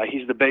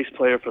 He's the bass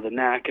player for the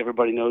Knack.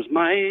 Everybody knows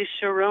My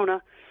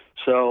Sharona.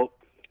 So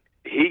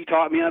he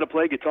taught me how to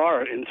play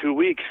guitar in 2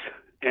 weeks,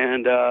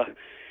 and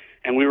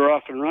we were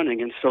off and running.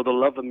 And so the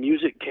love of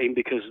music came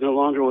because no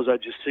longer was I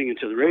just singing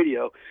to the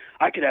radio.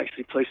 I could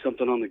actually play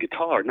something on the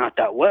guitar, not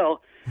that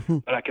well,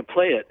 but I could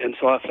play it. And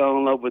so I fell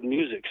in love with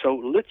music. So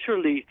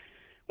literally,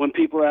 when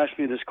people ask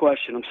me this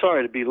question, I'm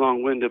sorry to be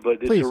long-winded,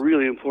 but it's a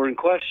really important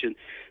question.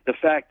 The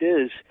fact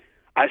is,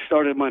 I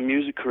started my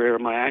music career,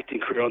 my acting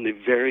career on the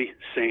very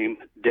same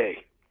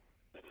day.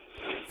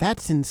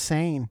 That's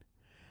insane.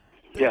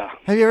 Yeah.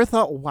 Have you ever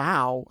thought,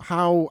 wow,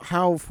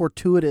 how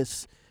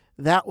fortuitous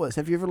that was?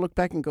 Have you ever looked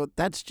back and go,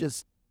 that's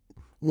just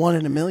one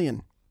in a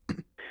million?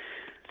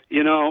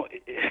 You know,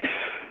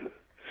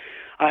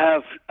 I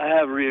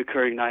have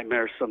reoccurring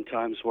nightmares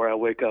sometimes where I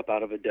wake up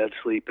out of a dead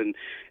sleep,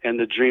 and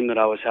the dream that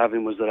I was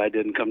having was that I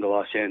didn't come to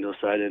Los Angeles,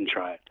 that I didn't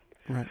try it.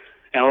 Right.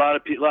 And a lot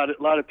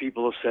of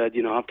people have said,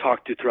 you know, I've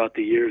talked to throughout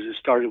the years. It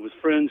started with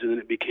friends, and then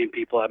it became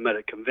people I met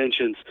at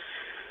conventions.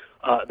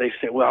 They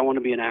say, well, I want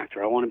to be an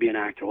actor. I want to be an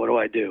actor. What do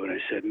I do? And I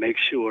said, make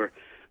sure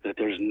that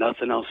there's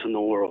nothing else in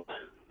the world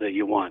that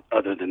you want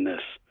other than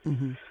this.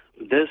 Mm-hmm.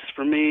 This,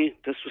 for me,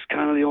 this was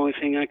kind of the only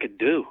thing I could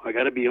do. I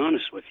got to be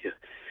honest with you.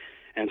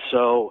 And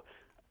so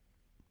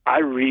I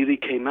really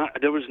came out.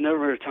 There was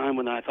never a time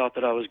when I thought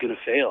that I was going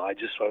to fail. I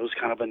was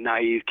kind of a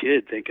naive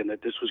kid thinking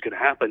that this was going to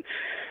happen,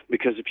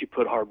 because if you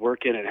put hard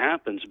work in, it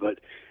happens. But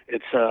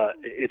it's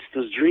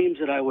those dreams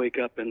that I wake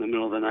up in the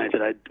middle of the night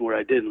where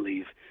I didn't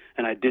leave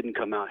and I didn't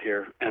come out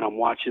here, and I'm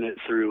watching it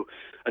through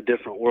a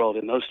different world.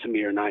 And those to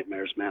me are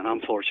nightmares, man.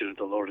 I'm fortunate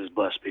the Lord has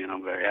blessed me, and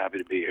I'm very happy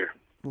to be here.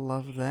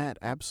 Love that.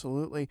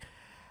 Absolutely.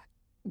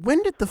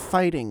 When did the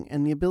fighting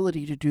and the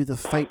ability to do the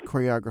fight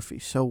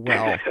choreography so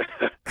well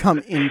come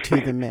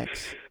into the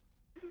mix?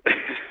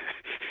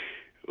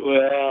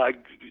 Well,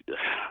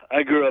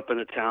 I grew up in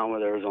a town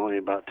where there was only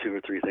about 2 or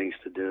 3 things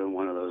to do, and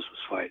one of those was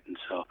fighting.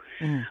 So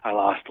I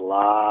lost a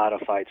lot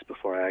of fights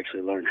before I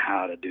actually learned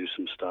how to do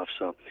some stuff.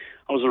 So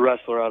I was a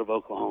wrestler out of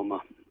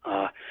Oklahoma.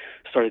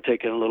 Started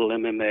taking a little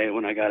MMA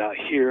when I got out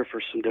here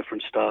for some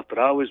different stuff, but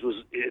I always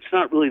was. It's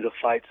not really the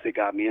fights that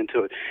got me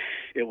into it.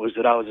 It was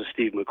that I was a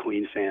Steve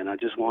McQueen fan. I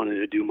just wanted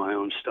to do my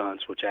own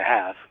stunts, which I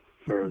have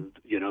for,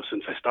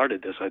 since I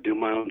started this. I do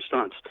my own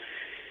stunts.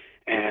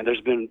 And there's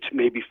been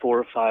maybe 4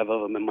 or 5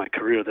 of them in my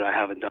career that I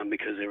haven't done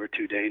because they were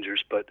too dangerous.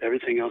 But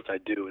everything else I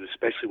do, and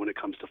especially when it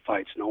comes to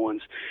fights, no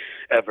one's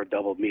ever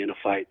doubled me in a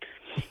fight.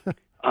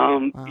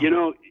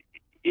 Wow.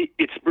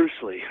 It's Bruce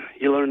Lee.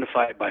 You learn to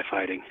fight by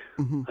fighting.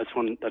 Mm-hmm. That's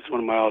one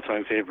of my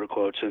all-time favorite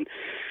quotes. And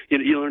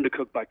you learn to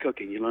cook by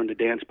cooking. You learn to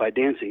dance by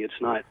dancing.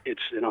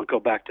 And I'll go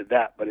back to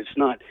that, but it's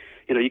not,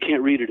 you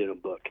can't read it in a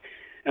book.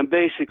 And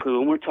basically,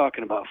 when we're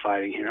talking about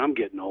fighting here, I'm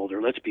getting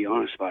older. Let's be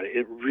honest about it.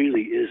 It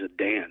really is a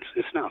dance.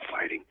 It's not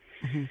fighting.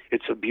 Mm-hmm.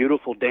 It's a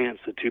beautiful dance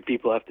that 2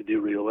 people have to do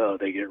real well.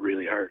 They get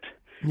really hurt.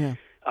 Yeah.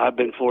 I've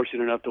been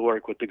fortunate enough to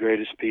work with the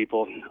greatest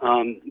people.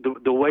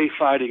 The way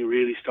fighting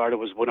really started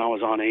was when I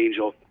was on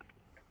Angel.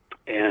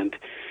 And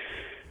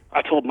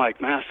I told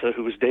Mike Massa,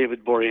 who was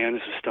David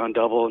Boreanaz's stunt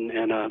double and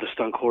the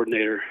stunt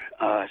coordinator,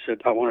 I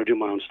said, I want to do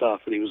my own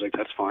stuff. And he was like,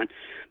 that's fine,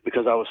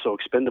 because I was so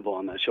expendable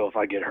on that show. If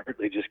I get hurt,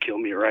 they just kill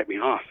me or write me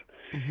off.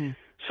 Mm-hmm.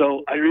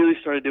 So I really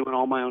started doing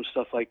all my own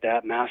stuff like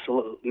that.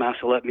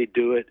 Massa let me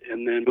do it.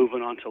 And then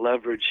moving on to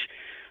Leverage,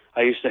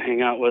 I used to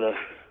hang out with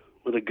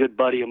a good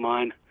buddy of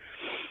mine,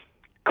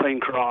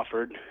 Clayton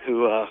Crawford,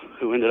 who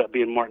ended up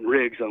being Martin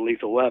Riggs on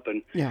Lethal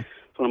Weapon. Yeah.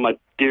 One of my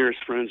dearest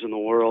friends in the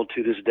world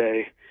to this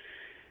day.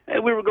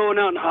 And we were going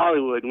out in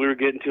Hollywood, and we were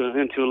getting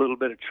into a little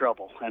bit of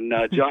trouble. And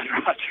John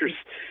Rogers,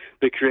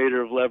 the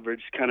creator of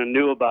Leverage, kind of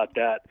knew about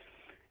that.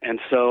 And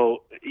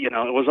so, it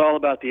was all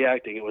about the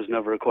acting. It was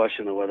never a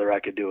question of whether I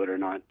could do it or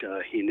not.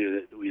 He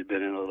knew that we had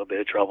been in a little bit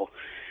of trouble.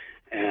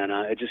 And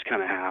it just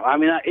kind of happened. I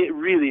mean, it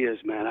really is,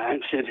 man. I'm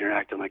sitting here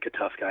acting like a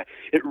tough guy.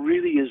 It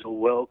really is a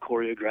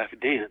well-choreographed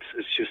dance.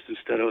 It's just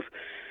instead of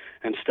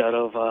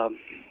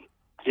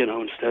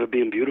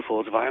being beautiful,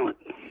 it's violent.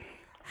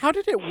 How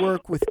did it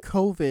work with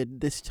COVID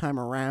this time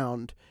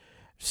around,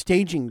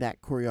 staging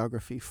that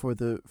choreography for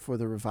the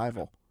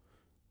revival?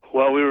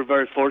 Well, we were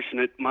very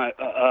fortunate.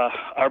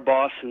 Our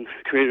boss and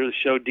creator of the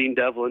show, Dean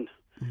Devlin,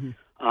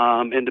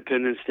 mm-hmm.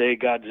 Independence Day,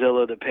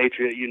 Godzilla, The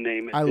Patriot, you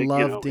name it. I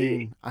love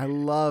Dean.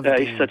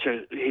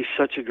 Dean. He's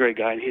such a great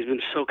guy, and he's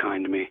been so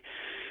kind to me.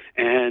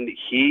 And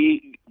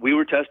we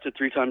were tested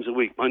 3 times a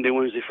week, Monday,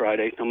 Wednesday,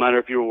 Friday. No matter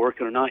if you were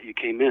working or not, you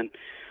came in.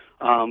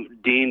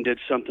 Dean did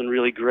something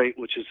really great,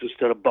 which is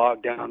instead of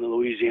bogged down in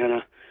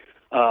Louisiana,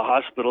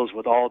 hospitals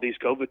with all these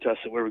COVID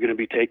tests that we were going to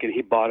be taking.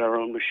 He bought our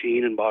own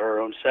machine and bought our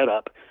own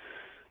setup,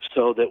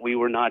 so that we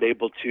were not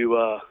able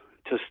to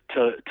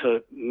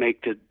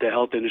make the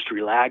health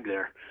industry lag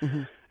there.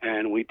 Mm-hmm.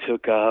 And we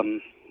took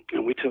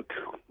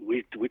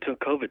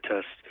COVID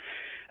tests,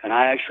 and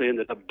I actually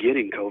ended up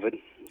getting COVID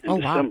in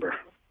December. Wow.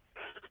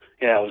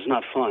 Yeah, it was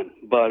not fun,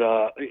 but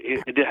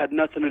it had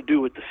nothing to do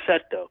with the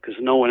set though, because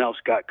no one else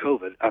got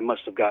COVID. I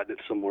must have gotten it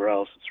somewhere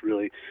else. It's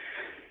really,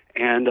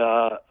 and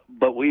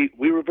but we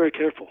were very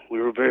careful.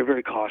 We were very,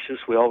 very cautious.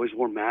 We always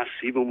wore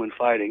masks, even when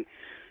fighting,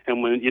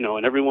 and when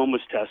and everyone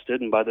was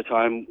tested. And by the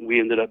time we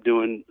ended up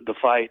doing the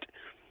fight,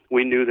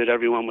 we knew that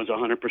everyone was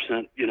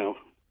 100%,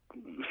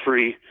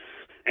 free,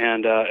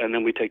 and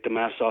then we take the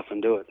masks off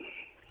and do it.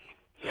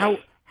 How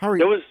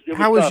was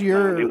tough,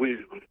 your? man. I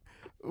mean,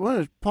 I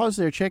want to pause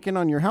there, check in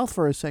on your health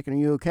for a second. Are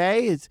you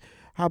okay?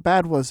 How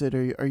bad was it?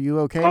 Are you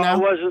okay now?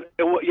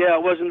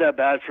 It wasn't that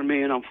bad for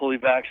me, and I'm fully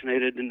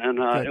vaccinated, and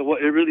it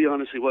really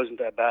honestly wasn't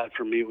that bad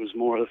for me. It was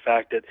more the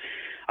fact that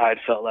I had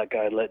felt like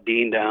I had let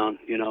Dean down.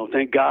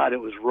 Thank God it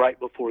was right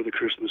before the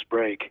Christmas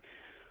break,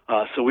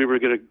 so we were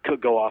going to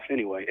go off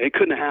anyway. It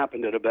couldn't have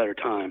happened at a better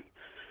time,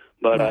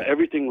 but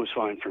everything was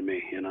fine for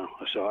me.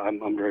 So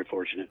I'm very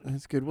fortunate.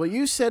 That's good. Well,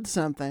 you said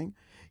something.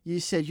 You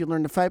said you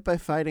learned to fight by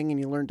fighting and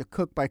you learned to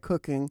cook by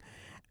cooking.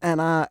 And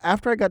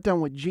after I got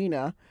done with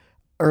Gina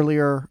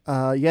earlier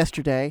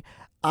yesterday,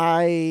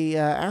 I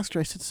asked her,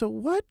 I said, so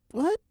what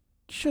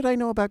should I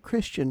know about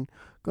Christian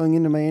going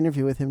into my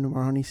interview with him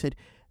tomorrow? And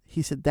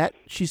she said,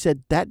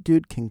 that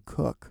dude can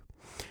cook.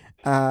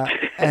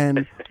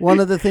 And one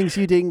of the things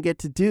you didn't get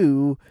to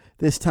do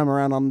this time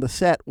around on the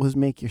set was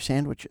make your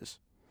sandwiches.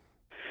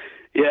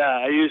 Yeah,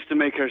 I used to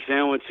make her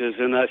sandwiches,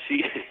 and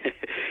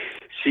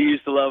she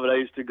used to love it. I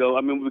used to go.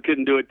 I mean, we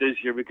couldn't do it this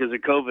year because of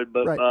COVID,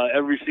 but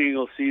every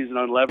single season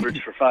on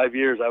Leverage for 5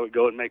 years, I would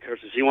go and make her.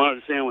 So she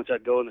wanted a sandwich,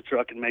 I'd go in the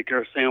truck and make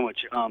her a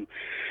sandwich.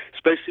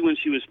 Especially when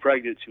she was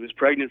pregnant. She was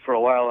pregnant for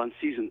a while on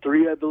season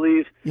 3, I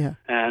believe. Yeah.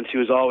 And she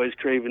was always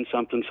craving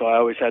something, so I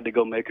always had to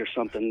go make her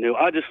something new.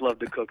 I just love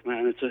to cook,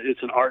 man.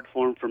 It's an art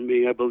form for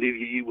me. I believe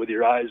you eat with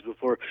your eyes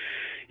before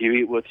you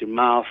eat with your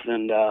mouth,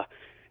 and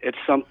it's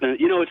something.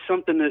 It's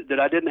something that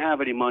I didn't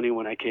have any money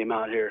when I came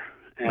out here.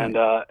 And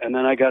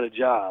then I got a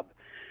job,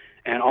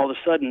 and all of a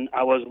sudden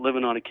I wasn't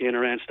living on a can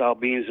of ranch-style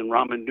beans and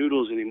ramen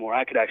noodles anymore.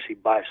 I could actually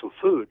buy some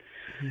food.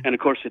 Mm-hmm. And,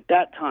 of course, at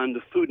that time, the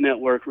Food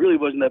Network really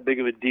wasn't that big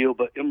of a deal,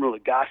 but Emeril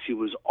Lagasse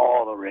was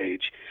all the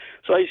rage.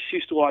 So I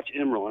used to watch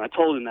Emeril, and I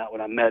told him that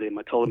when I met him.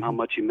 I told him how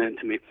much he meant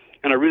to me,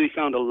 and I really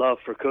found a love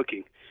for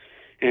cooking.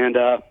 And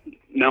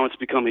now it's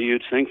become a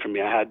huge thing for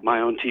me. I had my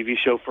own TV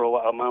show for a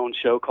while, my own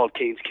show called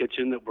Kane's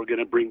Kitchen that we're going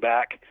to bring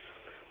back.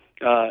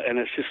 And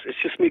it's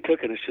just me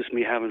cooking. It's just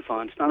me having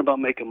fun. It's not about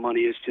making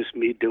money. It's just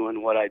me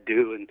doing what I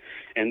do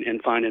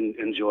and finding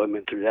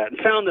enjoyment through that.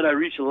 And found that I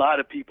reach a lot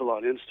of people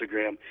on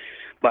Instagram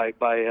by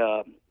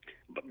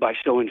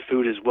showing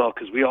food as well,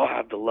 because we all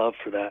have the love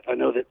for that. I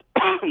know that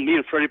me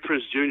and Freddie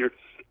Prinze Jr.,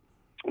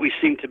 we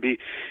seem to be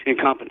in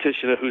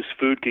competition of whose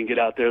food can get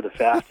out there the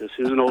fastest.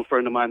 He's an old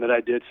friend of mine that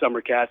I did summer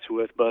cats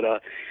with, but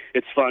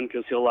it's fun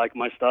because he'll like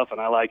my stuff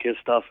and I like his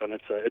stuff, and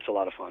it's a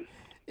lot of fun.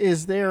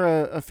 Is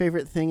there a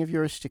favorite thing of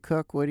yours to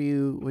cook? What do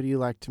you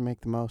like to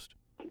make the most?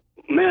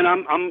 Man,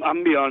 I'm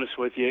gonna be honest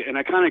with you, and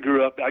I kind of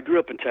grew up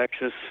in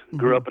Texas,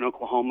 grew up in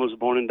Oklahoma, was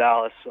born in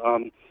Dallas.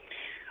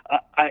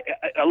 I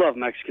love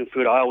Mexican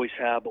food. I always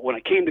have, but when I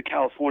came to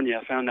California,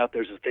 I found out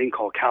there's a thing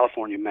called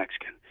California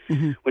Mexican,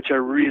 which I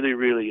really,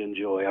 really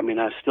enjoy. I mean,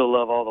 I still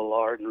love all the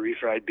lard and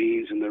refried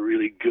beans and the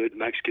really good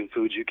Mexican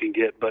foods you can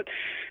get, but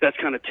that's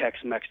kind of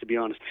Tex-Mex, to be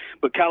honest.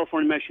 But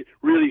California Mexican,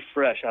 really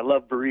fresh. I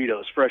love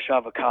burritos, fresh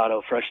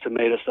avocado, fresh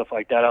tomato, stuff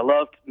like that. I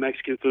love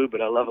Mexican food,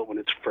 but I love it when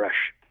it's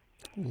fresh.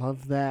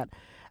 Love that.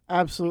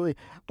 Absolutely.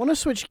 I want to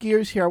switch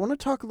gears here. I want to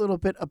talk a little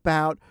bit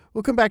about,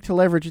 we'll come back to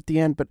Leverage at the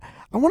end, but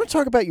I want to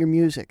talk about your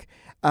music.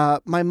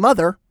 My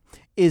mother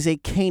is a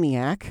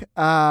Caniac.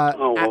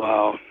 Oh,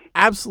 wow.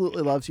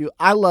 Absolutely loves you.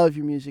 I love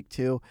your music,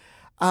 too.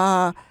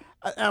 Now,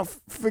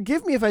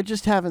 forgive me if I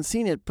just haven't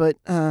seen it, but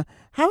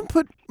haven't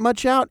put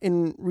much out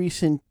in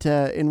recent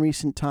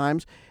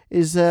times.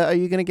 Are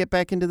you going to get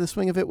back into the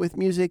swing of it with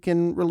music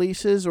and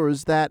releases, or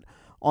is that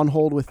on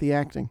hold with the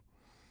acting?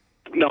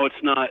 No, it's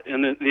not,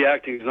 and the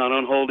acting is not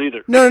on hold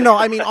either. No.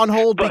 I mean on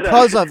hold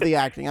because of the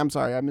acting. I'm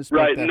sorry, I misspoke.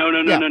 Right? There. No.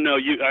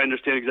 I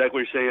understand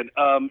exactly what you're saying.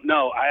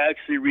 No, I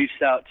actually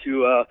reached out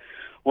to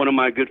one of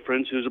my good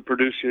friends who's a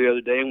producer the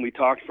other day, and we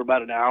talked for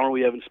about an hour.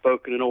 We haven't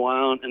spoken in a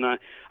while, and I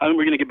think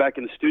we're going to get back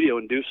in the studio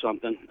and do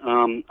something.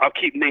 I'll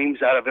keep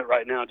names out of it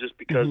right now, just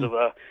because of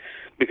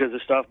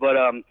stuff. But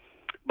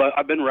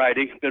I've been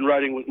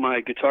writing with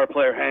my guitar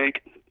player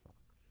Hank,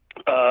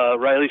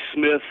 Riley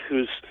Smith,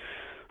 who's,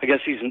 I guess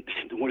he's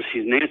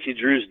Nancy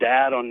Drew's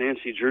dad on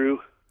Nancy Drew,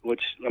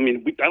 which, I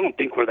mean, I don't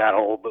think we're that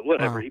old, but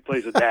whatever. He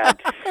plays a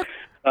dad.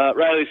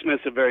 Riley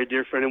Smith's a very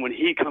dear friend, and when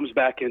he comes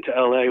back into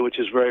L.A., which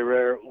is very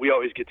rare, we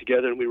always get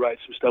together and we write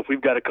some stuff.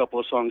 We've got a couple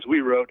of songs we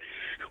wrote.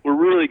 We're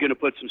really going to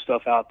put some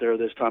stuff out there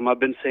this time. I've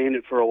been saying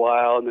it for a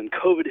while, and then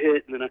COVID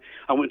hit, and then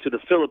I went to the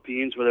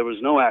Philippines where there was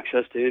no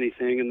access to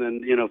anything, and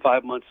then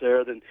 5 months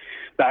there, then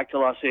back to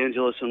Los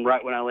Angeles, and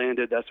right when I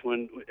landed, that's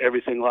when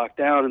everything locked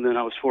down, and then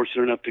I was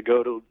fortunate enough to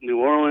go to New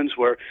Orleans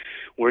where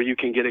you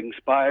can get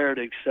inspired,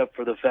 except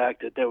for the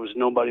fact that there was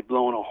nobody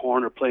blowing a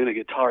horn or playing a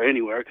guitar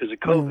anywhere because of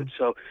COVID.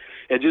 So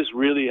it just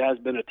really has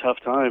been a tough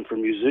time for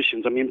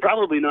musicians. I mean,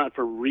 probably not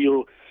for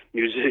real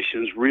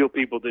musicians, real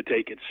people that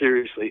take it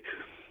seriously,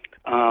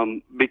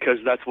 because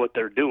that's what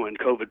they're doing.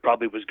 COVID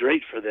probably was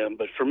great for them,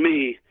 but for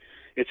me,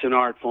 it's an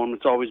art form.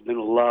 It's always been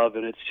a love,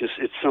 and it's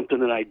something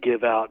that I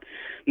give out,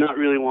 not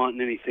really wanting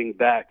anything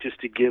back,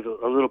 just to give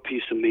a little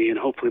piece of me and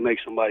hopefully make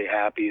somebody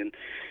happy. And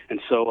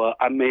so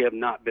I may have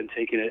not been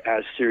taking it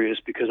as serious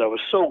because I was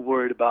so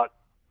worried about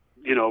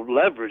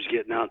leverage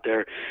getting out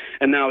there,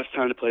 and now it's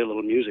time to play a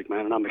little music,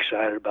 man, and I'm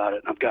excited about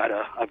it. I've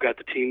got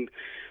the team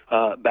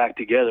back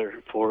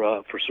together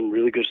for some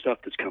really good stuff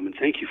that's coming.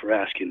 Thank you for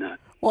asking that.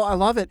 Well, I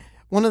love it.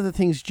 One of the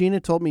things Gina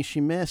told me she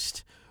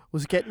missed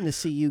was getting to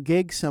see you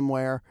gig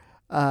somewhere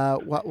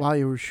while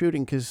you were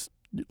shooting, because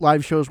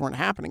live shows weren't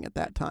happening at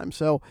that time.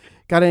 So,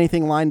 got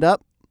anything lined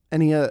up?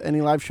 Any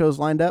live shows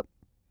lined up?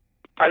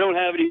 I don't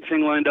have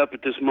anything lined up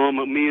at this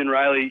moment. Me and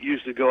Riley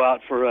used to go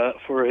out for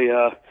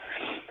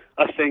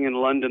a thing in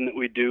London that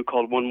we do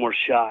called One More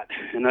Shot,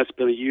 and that's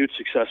been a huge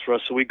success for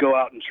us. So we go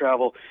out and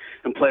travel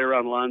and play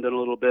around London a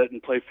little bit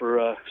and play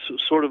for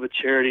sort of a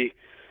charity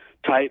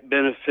type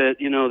benefit,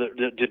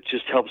 that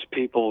just helps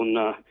people. And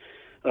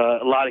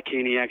a lot of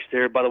Caniacs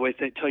there. By the way,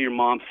 tell your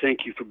mom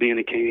thank you for being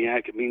a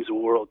Caniac. It means the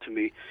world to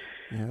me.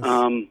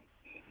 Yes.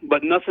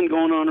 But nothing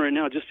going on right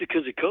now just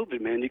because of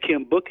COVID, man. You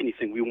can't book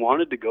anything. We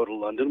wanted to go to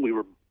London. We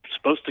were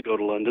supposed to go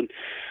to London,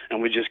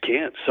 and we just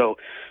can't. So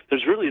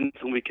there's really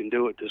nothing we can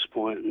do at this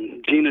point.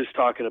 And Gina's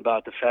talking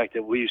about the fact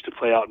that we used to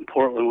play out in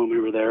Portland when we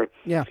were there,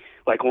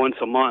 like once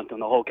a month,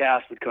 and the whole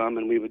cast would come,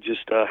 and we would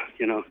just,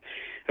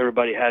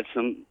 everybody had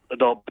some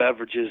adult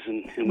beverages,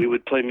 and we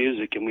would play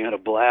music, and we had a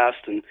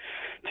blast. And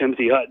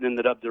Timothy Hutton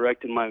ended up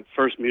directing my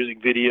first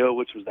music video,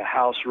 which was The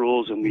House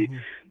Rules, and we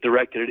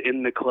directed it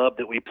in the club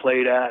that we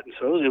played at. And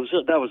so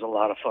that was a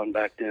lot of fun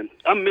back then.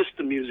 I miss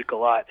the music a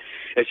lot.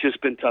 It's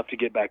just been tough to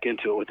get back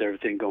into it with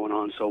everything going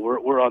on. So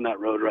we're on that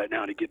road right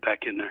now to get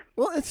back in there.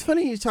 Well, it's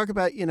funny you talk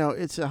about,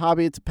 it's a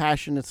hobby, it's a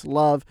passion, it's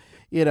love,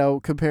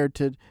 compared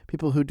to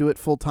people who do it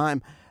full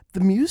time. The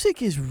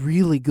music is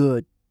really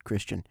good,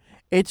 Christian.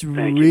 It's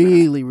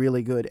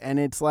really good, and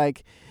it's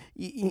like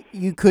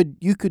you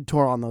could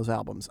tour on those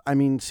albums. I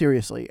mean,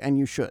 seriously, and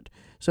you should.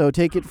 So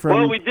take it from.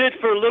 Well, we did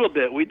for a little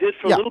bit.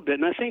 A little bit,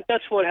 and I think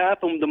that's what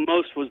happened the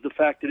most was the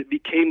fact that it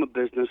became a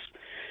business.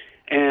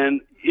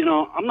 And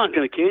I'm not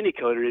going to candy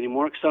coat it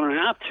anymore because I don't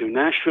have to.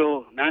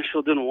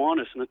 Nashville didn't want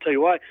us, and I'll tell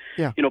you why.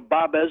 Yeah.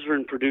 Bob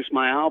Ezrin produced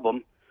my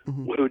album,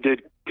 who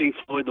did Pink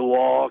Floyd, The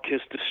Wall,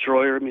 Kiss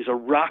Destroyer. I mean, he's a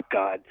rock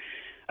god.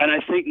 And I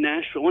think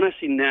Nashville, when I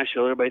see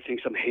Nashville, everybody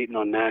thinks I'm hating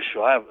on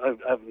Nashville. I've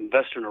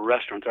invested in a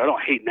restaurant there. I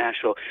don't hate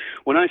Nashville.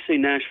 When I say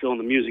Nashville in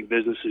the music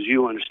business, as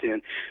you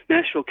understand,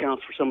 Nashville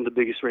counts for some of the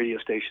biggest radio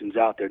stations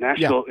out there.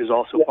 Nashville is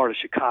also part of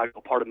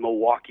Chicago, part of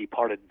Milwaukee,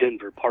 part of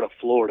Denver, part of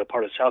Florida,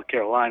 part of South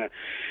Carolina.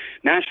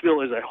 Nashville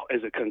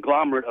is a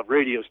conglomerate of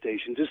radio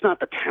stations. It's not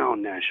the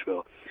town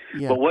Nashville.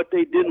 Yeah. But what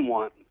they didn't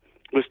want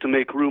was to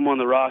make room on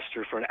the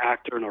roster for an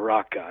actor and a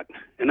rock god.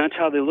 And that's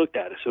how they looked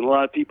at us. And a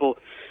lot of people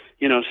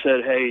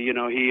said, hey,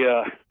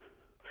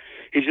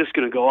 he's just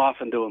going to go off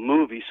and do a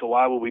movie, so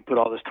why would we put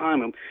all this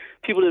time in?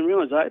 People didn't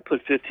realize I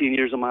put 15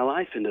 years of my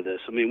life into this.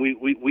 I mean,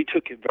 we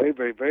took it very,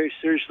 very, very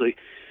seriously.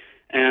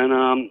 And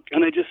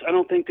I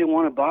don't think they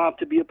wanted Bob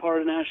to be a part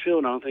of Nashville,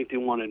 and I don't think they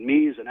wanted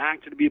me as an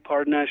actor to be a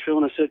part of Nashville.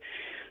 And I said,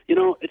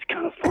 it's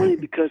kind of funny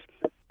because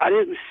I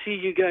didn't see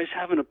you guys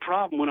having a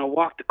problem when I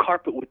walked the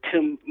carpet with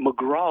Tim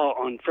McGraw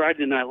on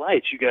Friday Night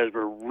Lights. You guys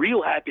were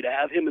real happy to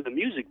have him in the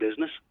music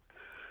business.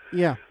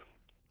 Yeah.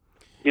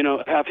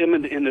 Have him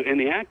in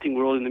the acting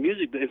world, in the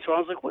music. And so I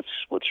was like,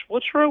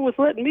 what's wrong with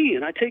letting me?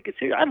 And I take it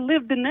serious. I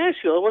lived in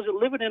Nashville. I wasn't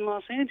living in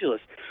Los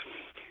Angeles.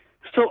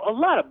 So a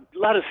lot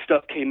of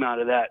stuff came out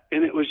of that,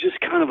 and it was just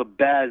kind of a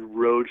bad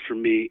road for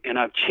me. And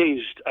I've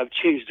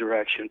changed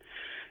direction.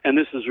 And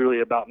this is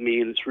really about me,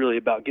 and it's really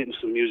about getting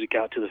some music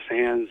out to the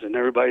fans and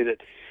everybody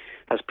that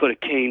has put a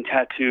cane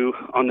tattoo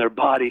on their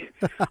body.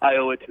 I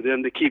owe it to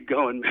them to keep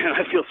going, man.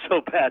 I feel so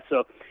bad.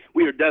 So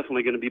we are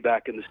definitely going to be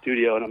back in the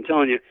studio, and I'm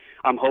telling you,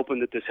 I'm hoping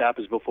that this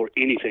happens before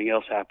anything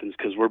else happens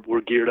because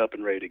we're geared up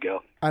and ready to go.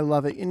 I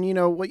love it. And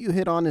what you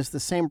hit on is the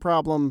same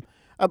problem.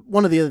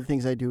 One of the other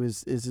things I do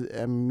is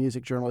I'm a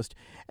music journalist,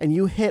 and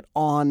you hit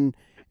on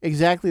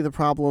exactly the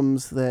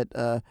problems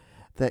that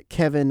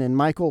Kevin and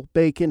Michael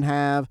Bacon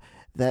have,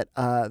 that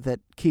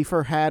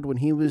Kiefer had when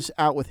he was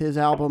out with his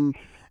album.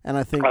 And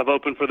I think I've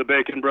opened for the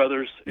Bacon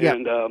Brothers,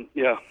 and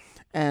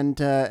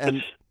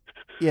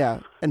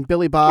Yeah, and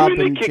Billy Bob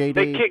and JD.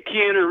 They kicked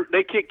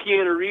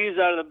Keanu Reeves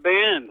out of the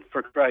band,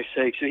 for Christ's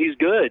sakes, and he's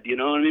good. You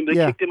know what I mean? They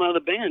kicked him out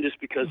of the band just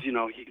because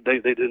they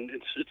didn't.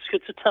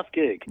 It's a tough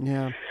gig.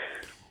 Yeah.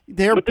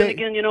 But then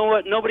again, you know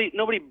what? Nobody.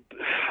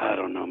 I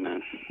don't know,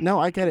 man. No,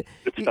 I get it.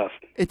 It's tough.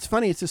 It's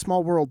funny. It's a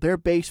small world. Their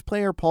bass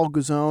player, Paul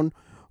Guzone,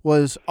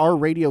 was our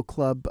radio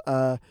club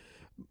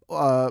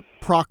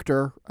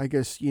proctor. I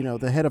guess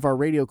the head of our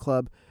radio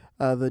club,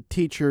 the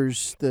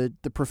teachers, the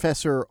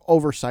professor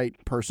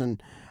oversight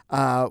person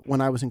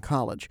when I was in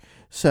college.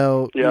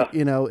 So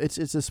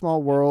it's a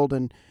small world,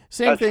 and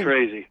same thing. That's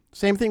crazy.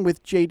 Same thing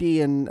with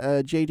JD and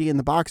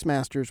the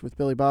Boxmasters with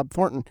Billy Bob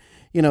Thornton.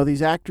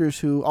 These actors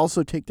who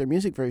also take their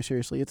music very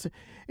seriously.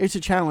 It's a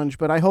challenge,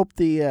 but I hope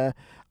the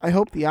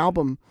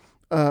album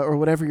or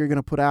whatever you're going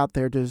to put out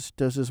there does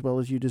as well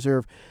as you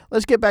deserve.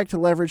 Let's get back to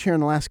Leverage here in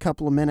the last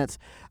couple of minutes.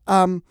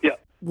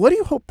 What do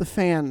you hope the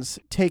fans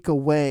take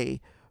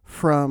away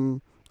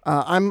from?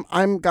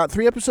 I'm got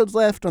 3 episodes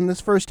left on this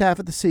first half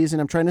of the season.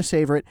 I'm trying to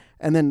savor it,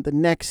 and then the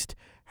next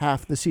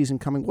half of the season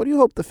coming. What do you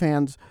hope the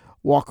fans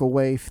walk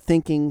away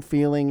thinking,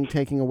 feeling,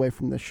 taking away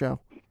from this show?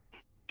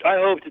 I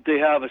hope that they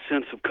have a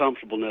sense of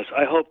comfortableness.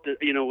 I hope that,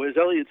 as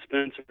Elliot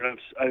Spencer,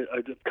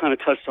 I kind of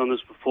touched on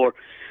this before,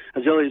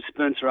 as Elliot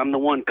Spencer, I'm the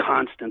one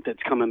constant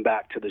that's coming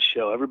back to the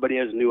show. Everybody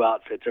has new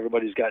outfits.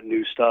 Everybody's got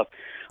new stuff.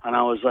 And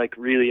I was like,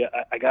 really,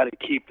 I got to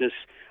keep this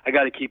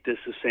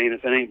the same.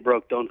 If it ain't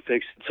broke, don't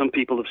fix it. Some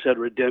people have said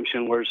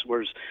redemption. Where's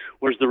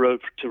the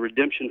road to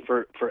redemption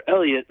for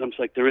Elliot? I'm just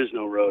like, there is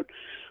no road.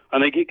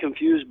 And they get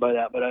confused by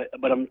that. But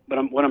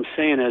what I'm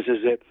saying is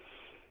that,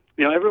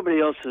 everybody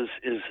else is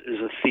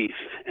a thief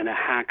and a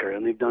hacker,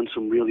 and they've done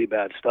some really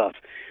bad stuff.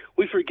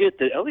 We forget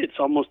that Elliot's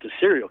almost a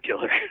serial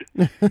killer.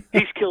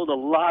 He's killed a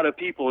lot of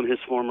people in his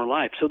former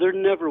life, so there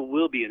never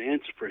will be an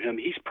answer for him.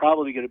 He's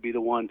probably going to be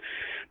the one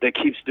that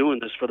keeps doing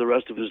this for the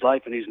rest of his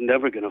life, and he's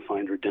never going to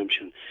find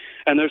redemption.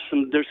 And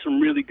there's some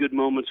really good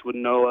moments with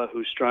Noah,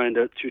 who's trying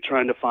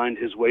to find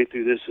his way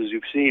through this, as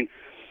you've seen,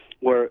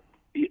 where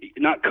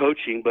not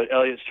coaching, but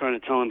Elliot's trying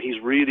to tell him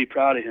he's really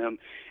proud of him.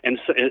 And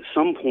so at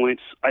some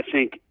points, I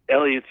think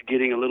Elliot's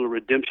getting a little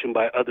redemption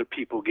by other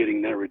people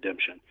getting their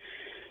redemption.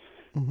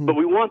 Mm-hmm. But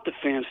we want the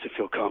fans to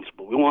feel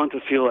comfortable. We want to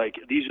feel like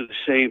these are the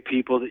same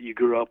people that you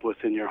grew up with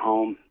in your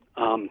home.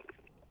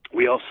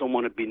 We also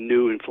want to be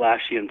new and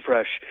flashy and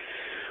fresh,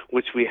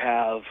 which we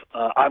have.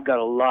 I've got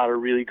a lot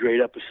of really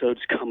great episodes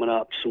coming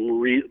up.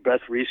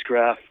 Beth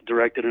Riesgraf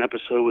directed an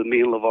episode with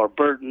me and LeVar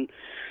Burton,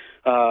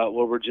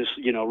 where we're just,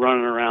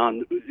 running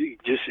around.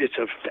 It's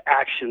an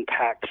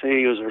action-packed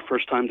thing. It was her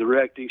first time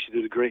directing. She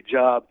did a great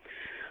job.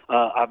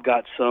 I've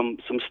got some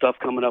stuff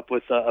coming up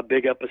with a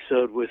big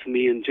episode with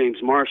me and James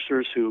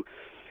Marsters, who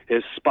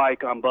is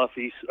Spike on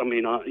Buffy.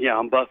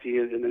 On Buffy,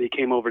 and then he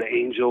came over to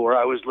Angel, where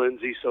I was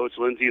Lindsay. So it's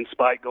Lindsay and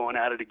Spike going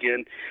at it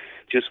again,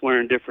 just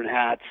wearing different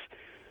hats.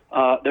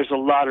 There's a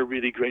lot of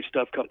really great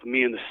stuff coming to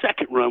me in the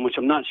second run, which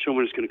I'm not sure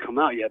when it's going to come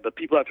out yet, but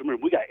people have to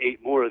remember, we got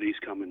 8 more of these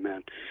coming,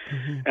 man.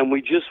 Mm-hmm. And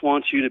we just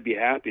want you to be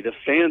happy. The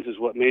fans is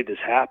what made this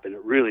happen.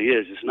 It really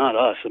is. It's not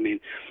us. I mean,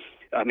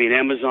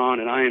 Amazon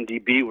and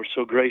IMDb were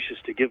so gracious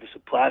to give us a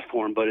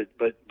platform, but it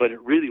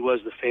really was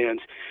the fans.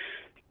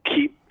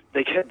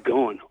 They kept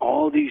going.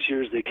 All these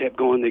years they kept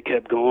going,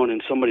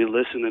 and somebody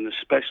listened, and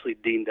especially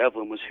Dean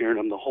Devlin was hearing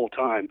them the whole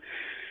time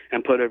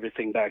and put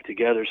everything back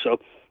together. So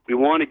we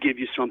want to give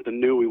you something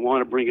new. We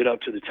want to bring it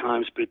up to the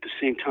times, but at the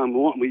same time,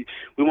 we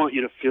want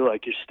you to feel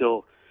like you're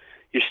still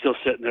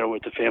sitting there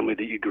with the family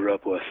that you grew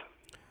up with.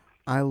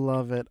 I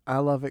love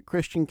it.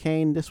 Christian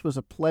Kane, this was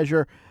a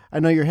pleasure. I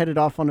know you're headed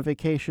off on a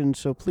vacation,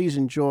 so please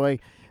enjoy.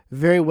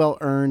 Very well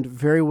earned,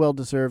 very well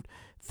deserved.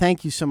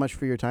 Thank you so much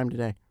for your time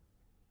today.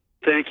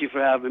 Thank you for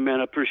having me,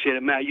 man. I appreciate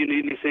it. Matt, you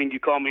need anything, you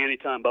call me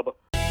anytime, Bubba.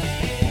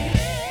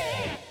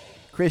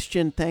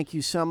 Christian, thank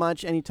you so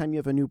much. Anytime you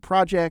have a new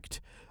project,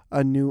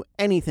 a new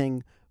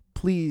anything,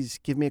 please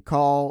give me a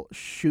call,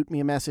 shoot me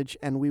a message,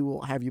 and we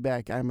will have you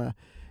back. I'm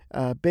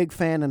a big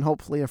fan and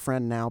hopefully a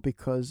friend now,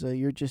 because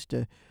you're just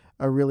a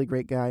really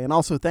great guy. And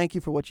also, thank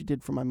you for what you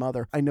did for my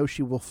mother. I know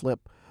she will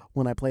flip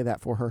when I play that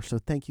for her. So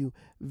thank you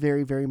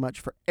very, very much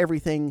for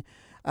everything.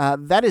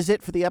 That is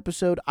it for the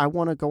episode. I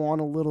want to go on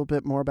a little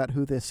bit more about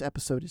who this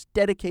episode is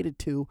dedicated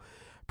to,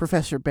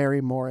 Professor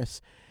Barry Morris.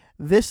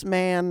 This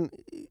man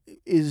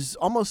is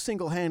almost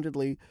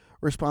single-handedly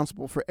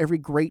responsible for every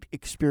great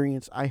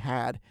experience I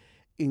had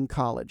in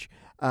college.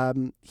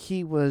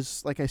 He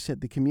was, like I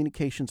said, the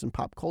communications and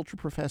pop culture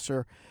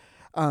professor,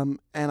 and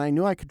I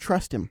knew I could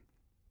trust him.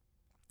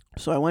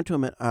 So I went to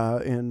him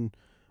in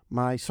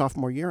my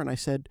sophomore year, and I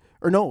said,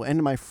 end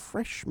of my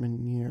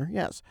freshman year,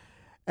 yes.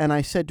 And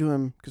I said to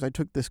him, because I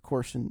took this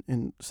course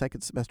in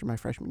second semester of my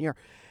freshman year,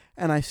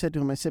 and I said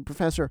to him,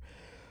 Professor,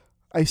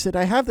 I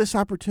have this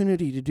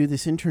opportunity to do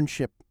this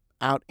internship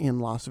out in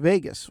Las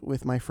Vegas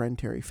with my friend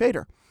Terry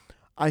Fader.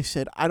 I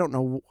said, I don't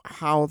know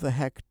how the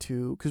heck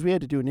because we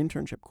had to do an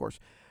internship course.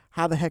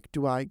 How the heck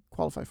do I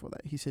qualify for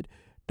that? He said,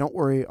 don't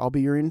worry, I'll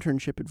be your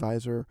internship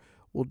advisor.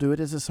 We'll do it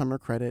as a summer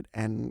credit,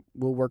 and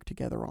we'll work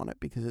together on it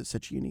because it's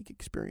such a unique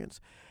experience.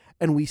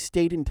 And we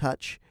stayed in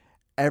touch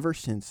ever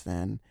since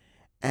then.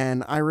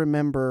 And I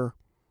remember,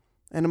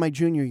 and in my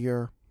junior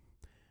year,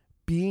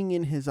 being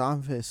in his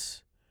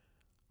office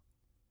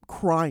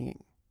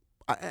crying.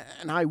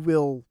 And I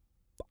will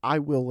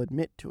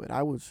admit to it.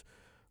 I was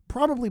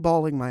probably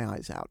bawling my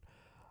eyes out.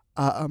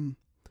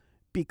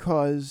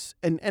 Because,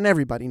 and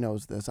everybody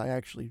knows this, I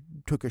actually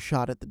took a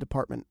shot at the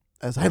department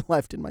as I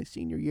left in my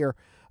senior year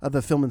of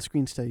the Film and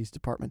Screen Studies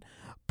department.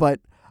 But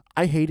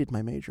I hated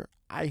my major.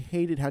 I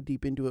hated how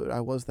deep into it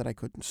I was that I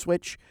couldn't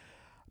switch,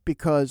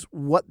 because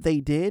what they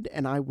did,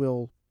 and I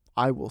will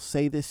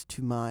say this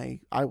to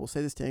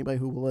anybody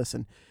who will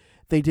listen.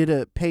 They did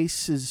a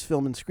Pace's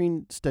Film and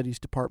Screen Studies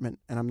department,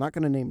 and I'm not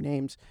going to name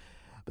names,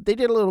 but they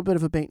did a little bit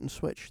of a bait and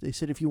switch. They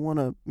said, if you want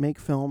to make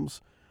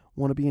films,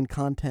 want to be in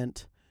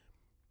content,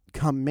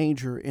 come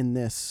major in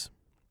this.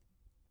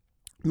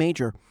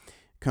 Major.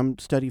 Come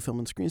study Film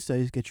and Screen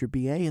Studies, get your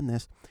BA in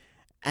this.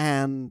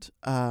 And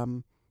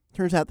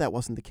turns out that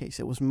wasn't the case.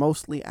 It was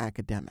mostly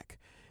academic.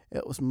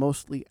 It was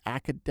mostly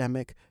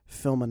academic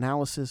film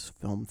analysis,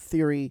 film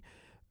theory,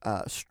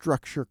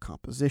 structure,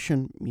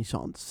 composition, mise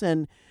en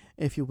scène,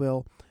 if you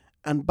will.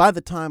 And by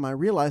the time I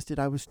realized it,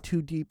 I was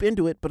too deep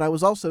into it, but I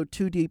was also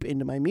too deep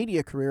into my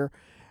media career,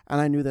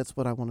 and I knew that's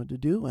what I wanted to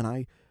do. And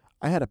I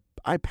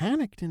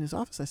panicked in his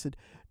office. I said,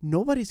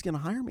 nobody's going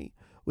to hire me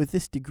with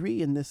this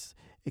degree and this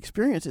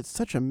experience. It's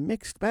such a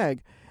mixed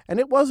bag. And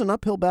it was an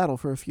uphill battle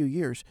for a few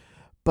years.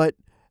 But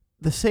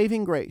the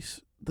saving grace,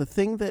 the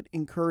thing that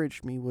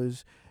encouraged me,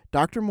 was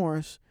Dr.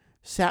 Morris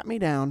sat me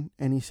down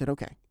and he said,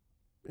 okay.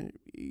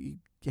 He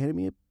handed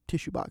me a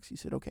tissue box. He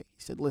said, okay.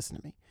 He said, listen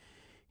to me.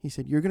 He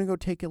said, you're going to go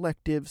take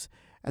electives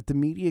at the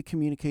Media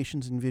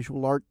Communications and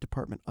Visual Art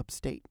Department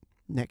upstate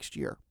next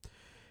year.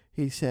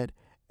 He said,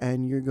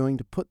 and you're going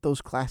to put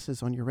those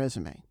classes on your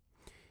resume.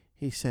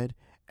 He said,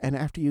 and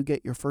after you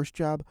get your first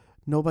job,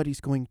 nobody's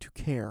going to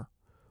care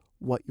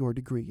what your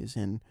degree is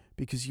in,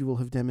 because you will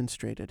have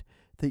demonstrated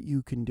that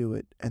you can do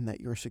it and that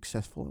you're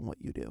successful in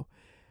what you do.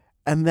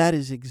 And that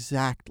is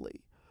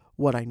exactly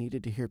what I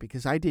needed to hear,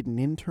 because I didn't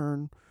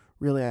intern.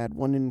 Really, I had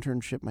one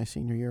internship my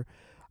senior year.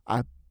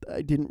 I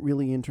didn't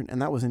really intern,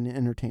 and that was in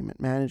entertainment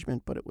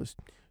management, but it was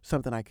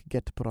something I could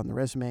get to put on the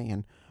resume.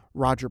 And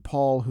Roger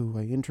Paul, who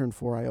I interned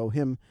for, I owe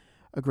him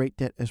a great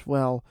debt as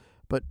well.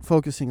 But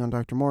focusing on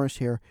Dr. Morris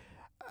here,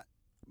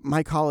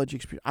 my college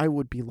experience, I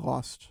would be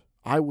lost.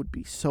 I would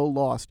be so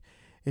lost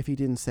if he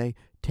didn't say,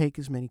 take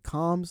as many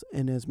comms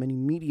and as many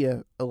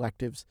media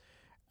electives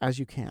as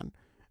you can.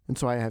 And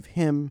so I have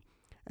him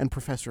and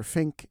Professor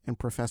Fink and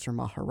Professor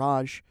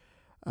Maharaj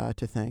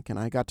to thank, and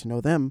I got to know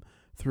them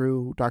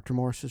through Dr.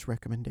 Morris's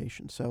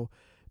recommendation. So,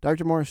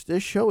 Dr. Morris,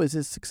 this show is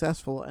as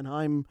successful, and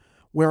I'm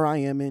where I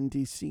am in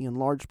D.C. in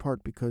large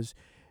part because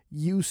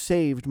you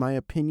saved my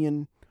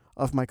opinion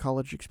of my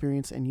college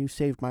experience, and you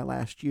saved my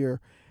last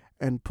year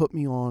and put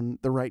me on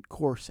the right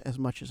course as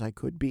much as I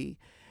could be.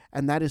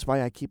 And that is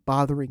why I keep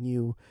bothering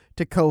you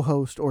to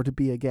co-host or to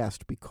be a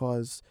guest,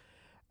 because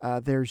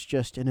there's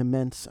just an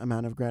immense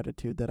amount of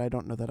gratitude that I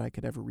don't know that I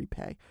could ever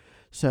repay.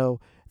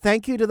 So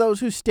thank you to those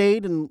who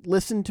stayed and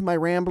listened to my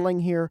rambling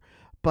here.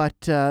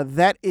 But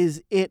that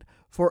is it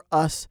for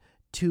us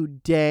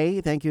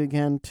today. Thank you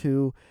again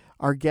to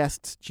our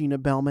guests, Gina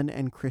Bellman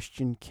and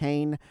Christian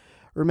Kane.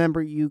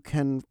 Remember, you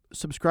can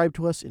subscribe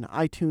to us in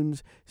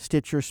iTunes,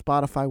 Stitcher,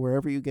 Spotify,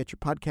 wherever you get your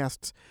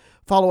podcasts.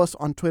 Follow us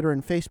on Twitter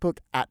and Facebook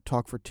at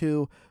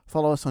Talk4Two.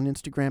 Follow us on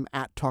Instagram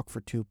at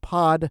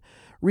Talk42Pod.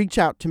 Reach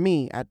out to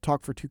me at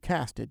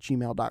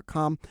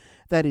talk42cast@gmail.com.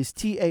 That is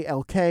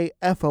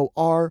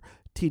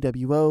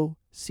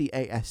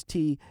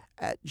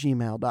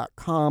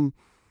TALKFORTWOCAST@gmail.com.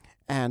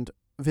 And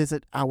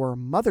visit our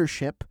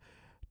mothership,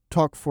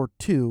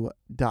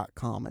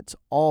 Talk42.com. It's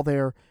all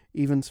there,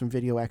 even some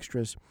video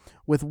extras,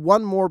 with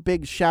one more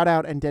big shout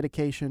out and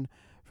dedication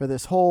for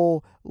this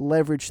whole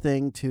leverage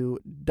thing to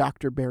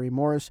Dr. Barry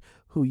Morris,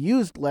 who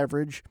used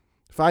leverage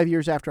 5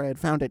 years after I had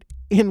found it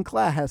in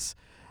class.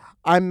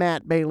 I'm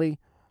Matt Bailey,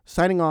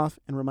 signing off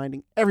and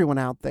reminding everyone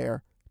out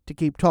there to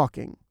keep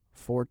talking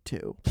for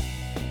two.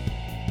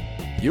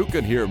 You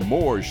can hear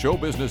more show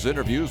business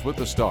interviews with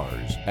the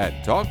stars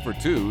at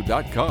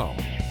talk42.com.